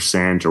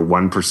 0.5% or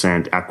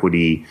 1%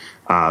 equity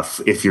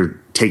if you're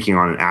taking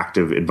on an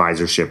active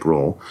advisorship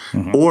role,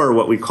 or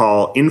what we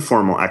call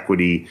informal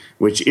equity,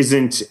 which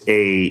isn't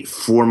a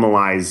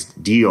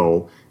formalized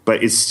deal,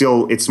 but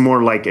it's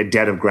more like a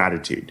debt of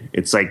gratitude.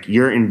 It's like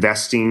you're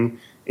investing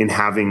in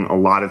having a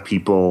lot of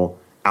people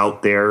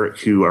out there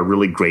who are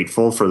really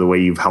grateful for the way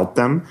you've helped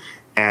them.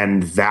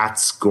 And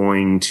that's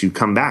going to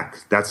come back.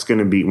 That's going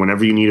to be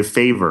whenever you need a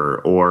favor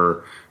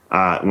or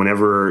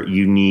whenever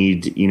you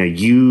need,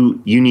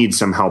 you need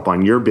some help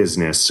on your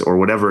business or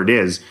whatever it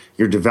is,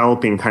 you're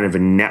developing kind of a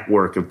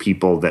network of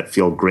people that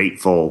feel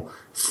grateful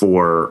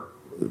for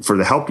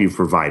the help you've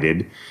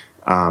provided.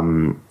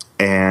 And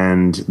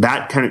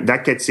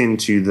that gets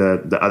into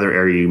the other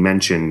area you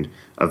mentioned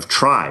of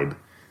tribe.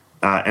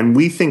 And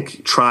we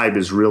think tribe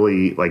is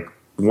really like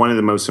one of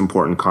the most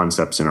important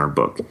concepts in our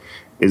book,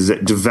 is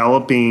that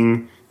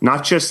developing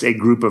not just a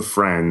group of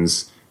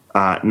friends,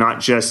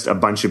 not just a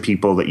bunch of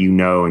people that you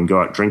know and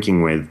go out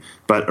drinking with,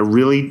 but a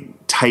really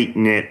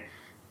tight-knit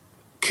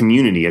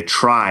community, a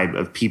tribe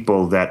of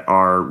people that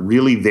are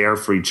really there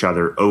for each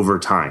other over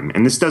time.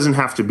 And this doesn't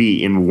have to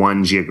be in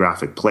one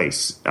geographic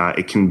place.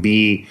 It can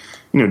be,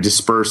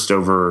 dispersed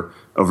over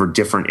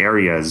different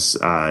areas,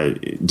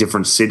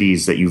 different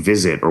cities that you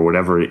visit or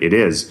whatever it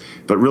is,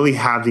 but really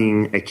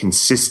having a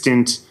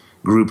consistent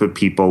group of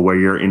people where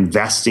you're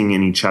investing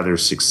in each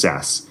other's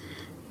success.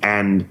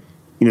 And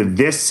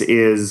this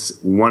is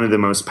one of the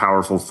most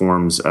powerful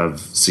forms of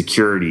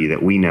security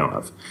that we know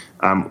of.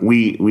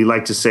 We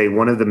like to say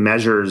one of the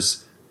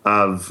measures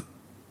of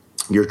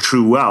your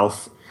true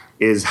wealth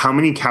is how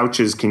many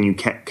couches can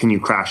you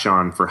crash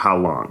on for how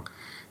long?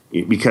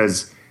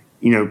 Because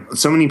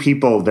so many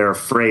people, they're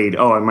afraid,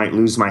 I might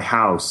lose my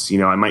house.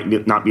 I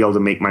might not be able to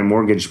make my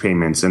mortgage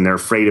payments, and they're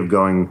afraid of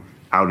going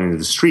out into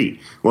the street.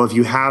 Well, if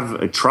you have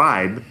a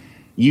tribe,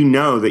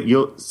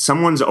 that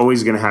someone's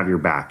always going to have your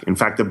back. In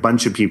fact, a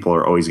bunch of people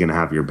are always going to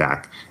have your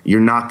back. You're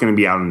not going to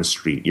be out in the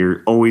street.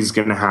 You're always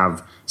going to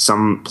have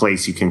some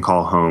place you can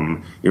call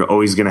home. You're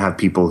always going to have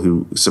people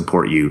who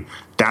support you.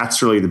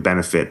 That's really the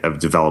benefit of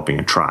developing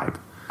a tribe.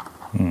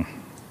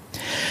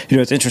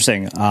 It's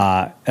interesting.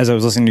 As I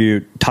was listening to you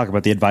talk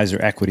about the advisor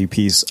equity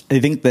piece, I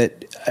think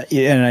that,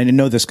 and I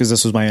know this because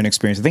this was my own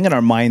experience, I think in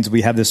our minds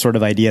we have this sort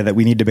of idea that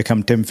we need to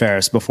become Tim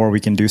Ferriss before we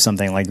can do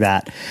something like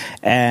that.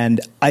 And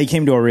I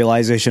came to a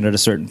realization at a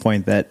certain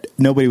point that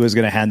nobody was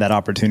going to hand that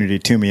opportunity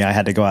to me. I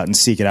had to go out and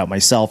seek it out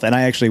myself. And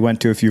I actually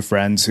went to a few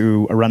friends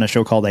who run a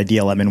show called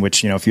IdeaLem, in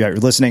which, if you're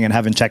listening and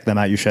haven't checked them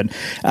out, you should.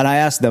 And I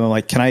asked them, I'm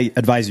like, can I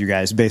advise you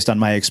guys based on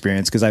my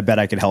experience? Because I bet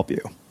I could help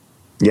you.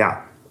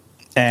 Yeah.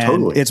 And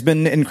totally. It's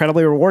been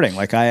incredibly rewarding.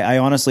 Like I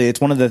honestly,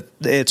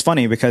 it's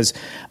funny because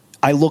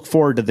I look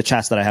forward to the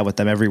chats that I have with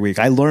them every week.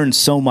 I learn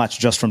so much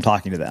just from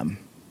talking to them.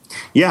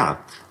 Yeah,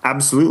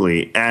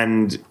 absolutely.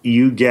 And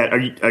you get,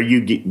 are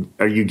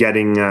you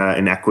getting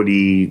an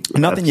equity?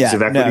 Nothing yet.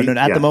 No,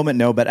 at the moment,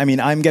 no. But I mean,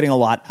 I'm getting a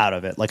lot out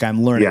of it. Like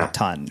I'm learning a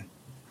ton.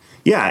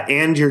 Yeah.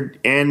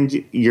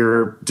 And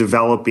you're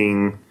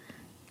developing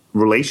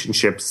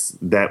relationships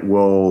that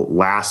will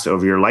last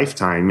over your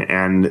lifetime,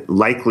 and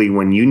likely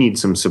when you need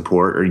some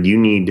support or you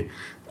need,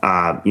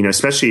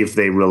 especially if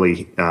they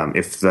really,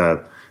 if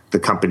the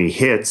company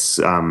hits,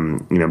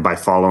 by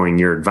following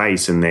your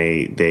advice and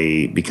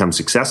they become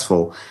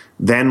successful,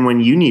 then when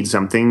you need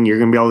something, you're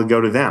going to be able to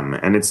go to them.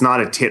 And it's not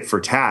a tit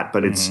for tat,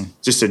 but it's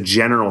just a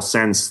general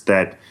sense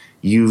that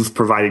you've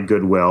provided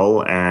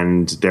goodwill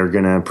and they're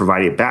going to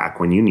provide it back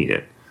when you need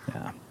it.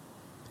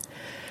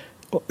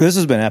 This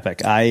has been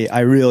epic.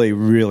 I really,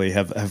 really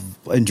have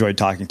enjoyed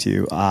talking to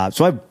you.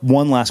 So I have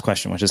one last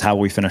question, which is how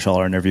we finish all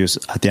our interviews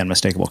at the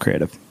Unmistakable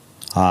Creative.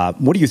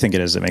 What do you think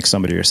it is that makes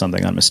somebody or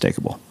something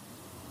unmistakable?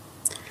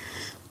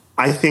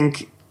 I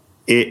think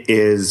it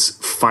is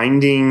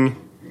finding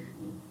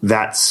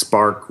that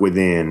spark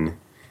within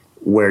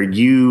where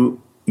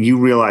you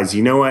realize,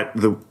 you know what,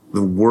 the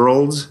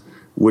world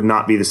would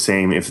not be the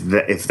same if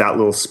that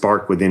little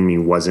spark within me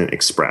wasn't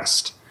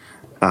expressed.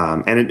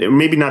 And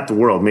maybe not the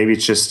world, maybe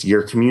it's just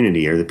your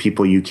community or the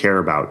people you care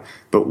about.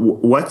 But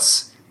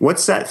what's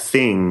that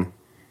thing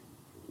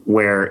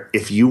where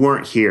if you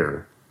weren't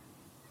here,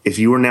 if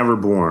you were never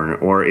born,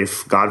 or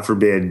if, God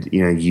forbid,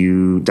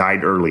 you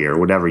died early or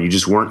whatever, you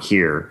just weren't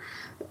here,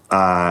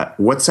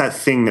 what's that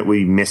thing that would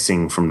be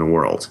missing from the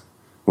world?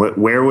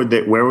 Where would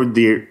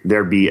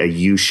there be a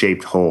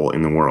U-shaped hole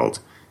in the world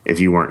if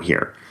you weren't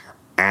here?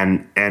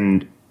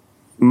 And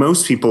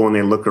most people, when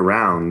they look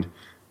around,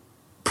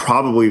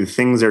 probably the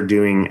things they're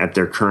doing at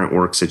their current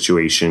work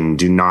situation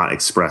do not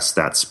express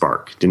that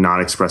spark, do not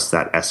express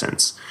that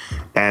essence.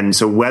 And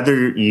so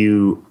whether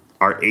you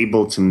are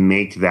able to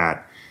make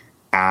that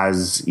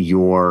as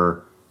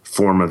your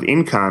form of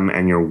income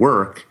and your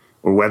work,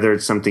 or whether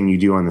it's something you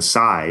do on the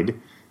side,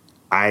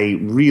 I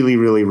really,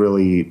 really,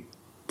 really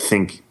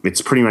think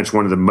it's pretty much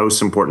one of the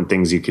most important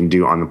things you can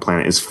do on the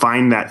planet is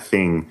find that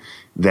thing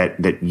that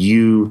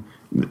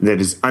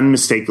is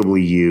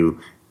unmistakably you.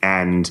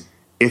 And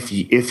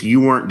if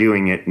you weren't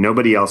doing it,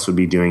 nobody else would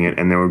be doing it,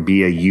 and there would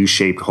be a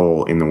U-shaped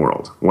hole in the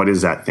world. What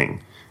is that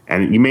thing?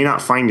 And you may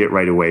not find it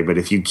right away, but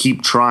if you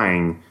keep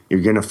trying, you're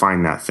going to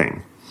find that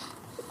thing.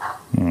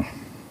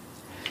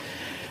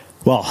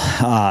 Well,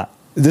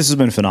 this has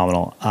been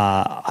phenomenal.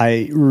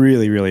 I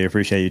really, really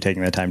appreciate you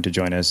taking the time to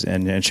join us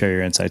and share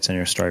your insights and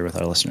your story with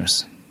our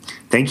listeners.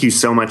 Thank you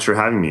so much for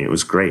having me. It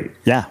was great.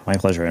 Yeah, my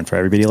pleasure. And for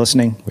everybody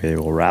listening, we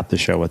will wrap the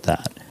show with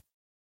that.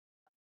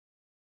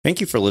 Thank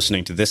you for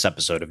listening to this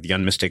episode of the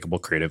Unmistakable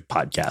Creative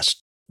Podcast.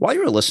 While you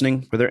were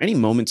listening, were there any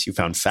moments you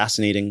found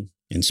fascinating,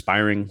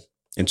 inspiring,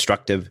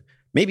 instructive,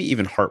 maybe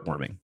even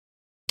heartwarming?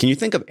 Can you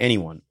think of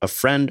anyone, a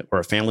friend or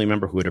a family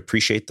member who would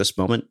appreciate this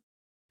moment?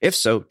 If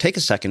so, take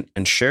a second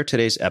and share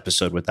today's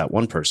episode with that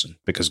one person,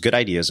 because good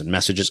ideas and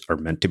messages are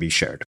meant to be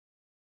shared.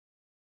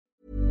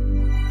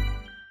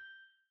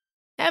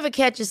 Ever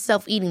catch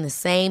yourself eating the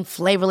same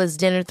flavorless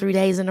dinner 3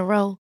 days in a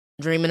row?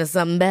 Dreaming of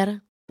something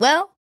better?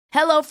 Well,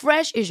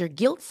 HelloFresh is your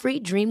guilt-free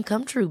dream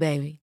come true,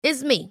 baby.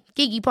 It's me,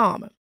 Keke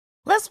Palmer.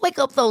 Let's wake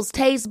up those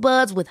taste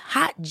buds with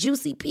hot,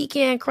 juicy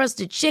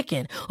pecan-crusted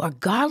chicken or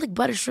garlic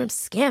butter shrimp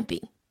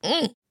scampi.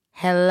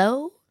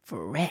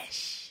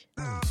 HelloFresh.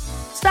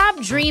 Stop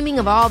dreaming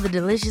of all the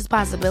delicious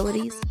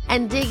possibilities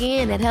and dig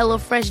in at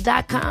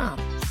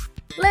HelloFresh.com.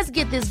 Let's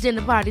get this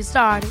dinner party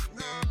started.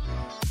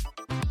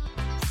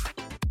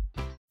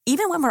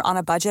 Even when we're on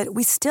a budget,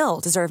 we still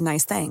deserve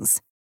nice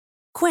things.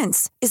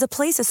 Quince is a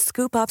place to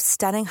scoop up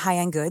stunning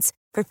high-end goods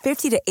for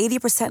 50 to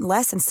 80%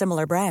 less than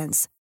similar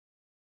brands.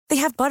 They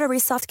have buttery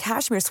soft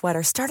cashmere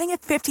sweaters starting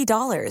at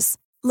 $50,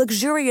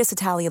 luxurious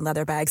Italian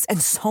leather bags,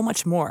 and so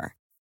much more.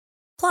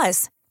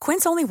 Plus,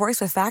 Quince only works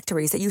with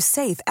factories that use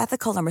safe,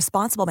 ethical, and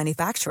responsible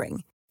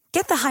manufacturing.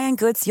 Get the high-end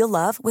goods you'll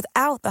love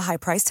without the high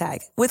price tag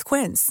with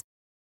Quince.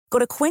 Go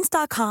to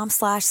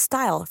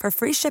quince.com/style for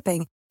free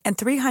shipping and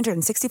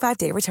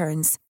 365-day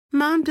returns.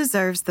 Mom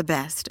deserves the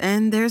best,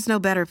 and there's no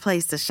better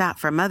place to shop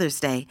for Mother's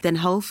Day than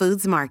Whole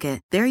Foods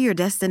Market. They're your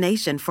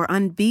destination for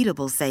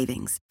unbeatable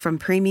savings, from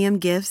premium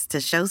gifts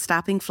to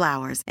show-stopping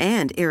flowers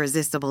and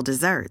irresistible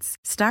desserts.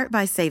 Start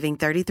by saving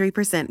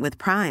 33% with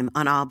Prime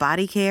on all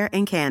body care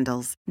and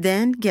candles.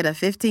 Then get a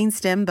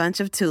 15-stem bunch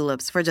of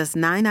tulips for just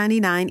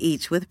 $9.99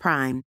 each with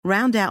Prime.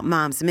 Round out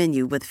Mom's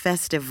menu with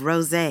festive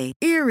rosé,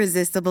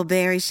 irresistible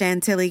berry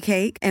chantilly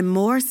cake, and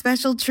more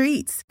special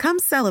treats. Come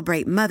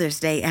celebrate Mother's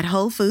Day at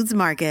Whole Foods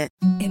Market.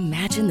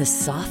 Imagine the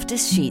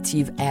softest sheets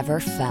you've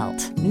ever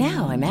felt.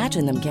 Now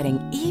imagine them getting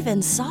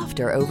even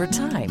softer over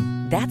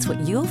time. That's what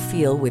you'll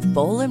feel with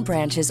Boll &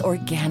 Branch's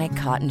organic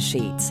cotton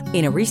sheets.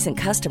 In a recent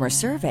customer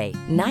survey,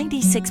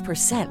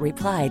 96%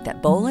 replied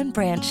that Boll &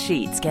 Branch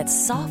sheets get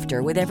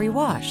softer with every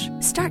wash.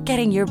 Start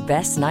getting your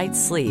best night's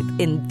sleep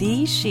in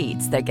these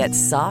sheets that get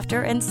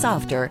softer and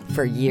softer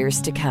for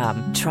years to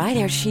come. Try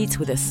their sheets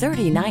with a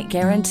 30-night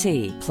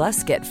guarantee.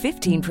 Plus, get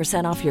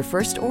 15% off your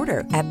first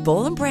order at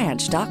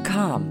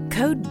bollandbranch.com.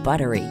 Code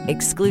BUTTERY.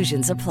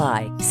 Exclusions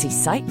apply. See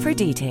site for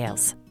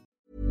details.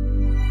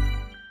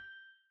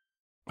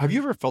 Have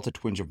you ever felt a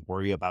twinge of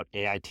worry about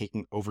AI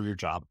taking over your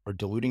job or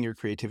diluting your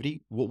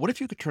creativity? Well, what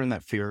if you could turn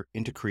that fear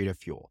into creative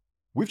fuel?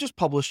 We've just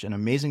published an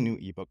amazing new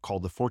ebook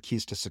called The 4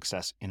 Keys to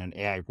Success in an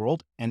AI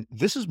World, and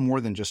this is more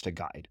than just a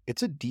guide.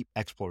 It's a deep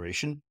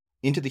exploration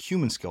into the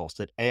human skills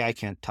that AI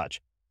can't touch,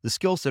 the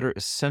skills that are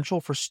essential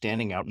for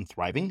standing out and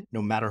thriving,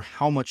 no matter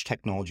how much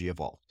technology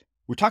evolved.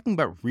 We're talking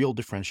about real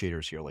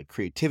differentiators here, like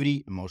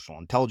creativity, emotional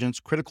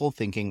intelligence, critical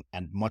thinking,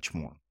 and much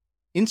more.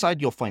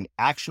 Inside, you'll find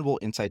actionable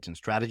insights and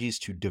strategies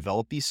to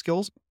develop these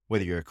skills,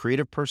 whether you're a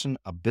creative person,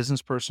 a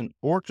business person,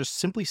 or just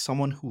simply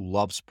someone who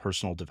loves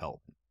personal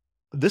development.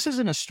 This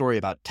isn't a story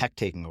about tech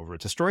taking over.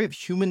 It's a story of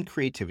human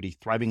creativity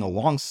thriving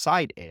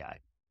alongside AI.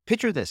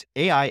 Picture this,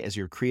 AI as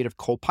your creative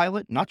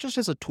co-pilot, not just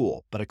as a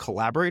tool, but a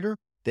collaborator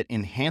that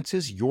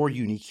enhances your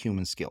unique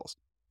human skills.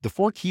 The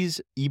 4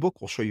 Keys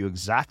ebook will show you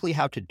exactly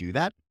how to do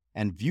that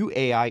and view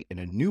AI in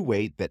a new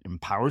way that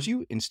empowers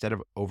you instead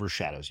of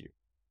overshadows you.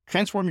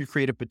 Transform your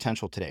creative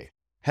potential today.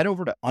 Head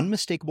over to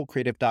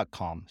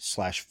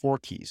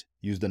unmistakablecreative.com/4keys.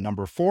 Use the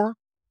number 4,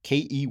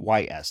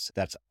 KEYS.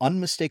 That's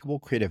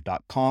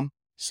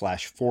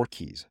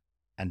unmistakablecreative.com/4keys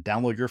and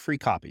download your free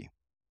copy.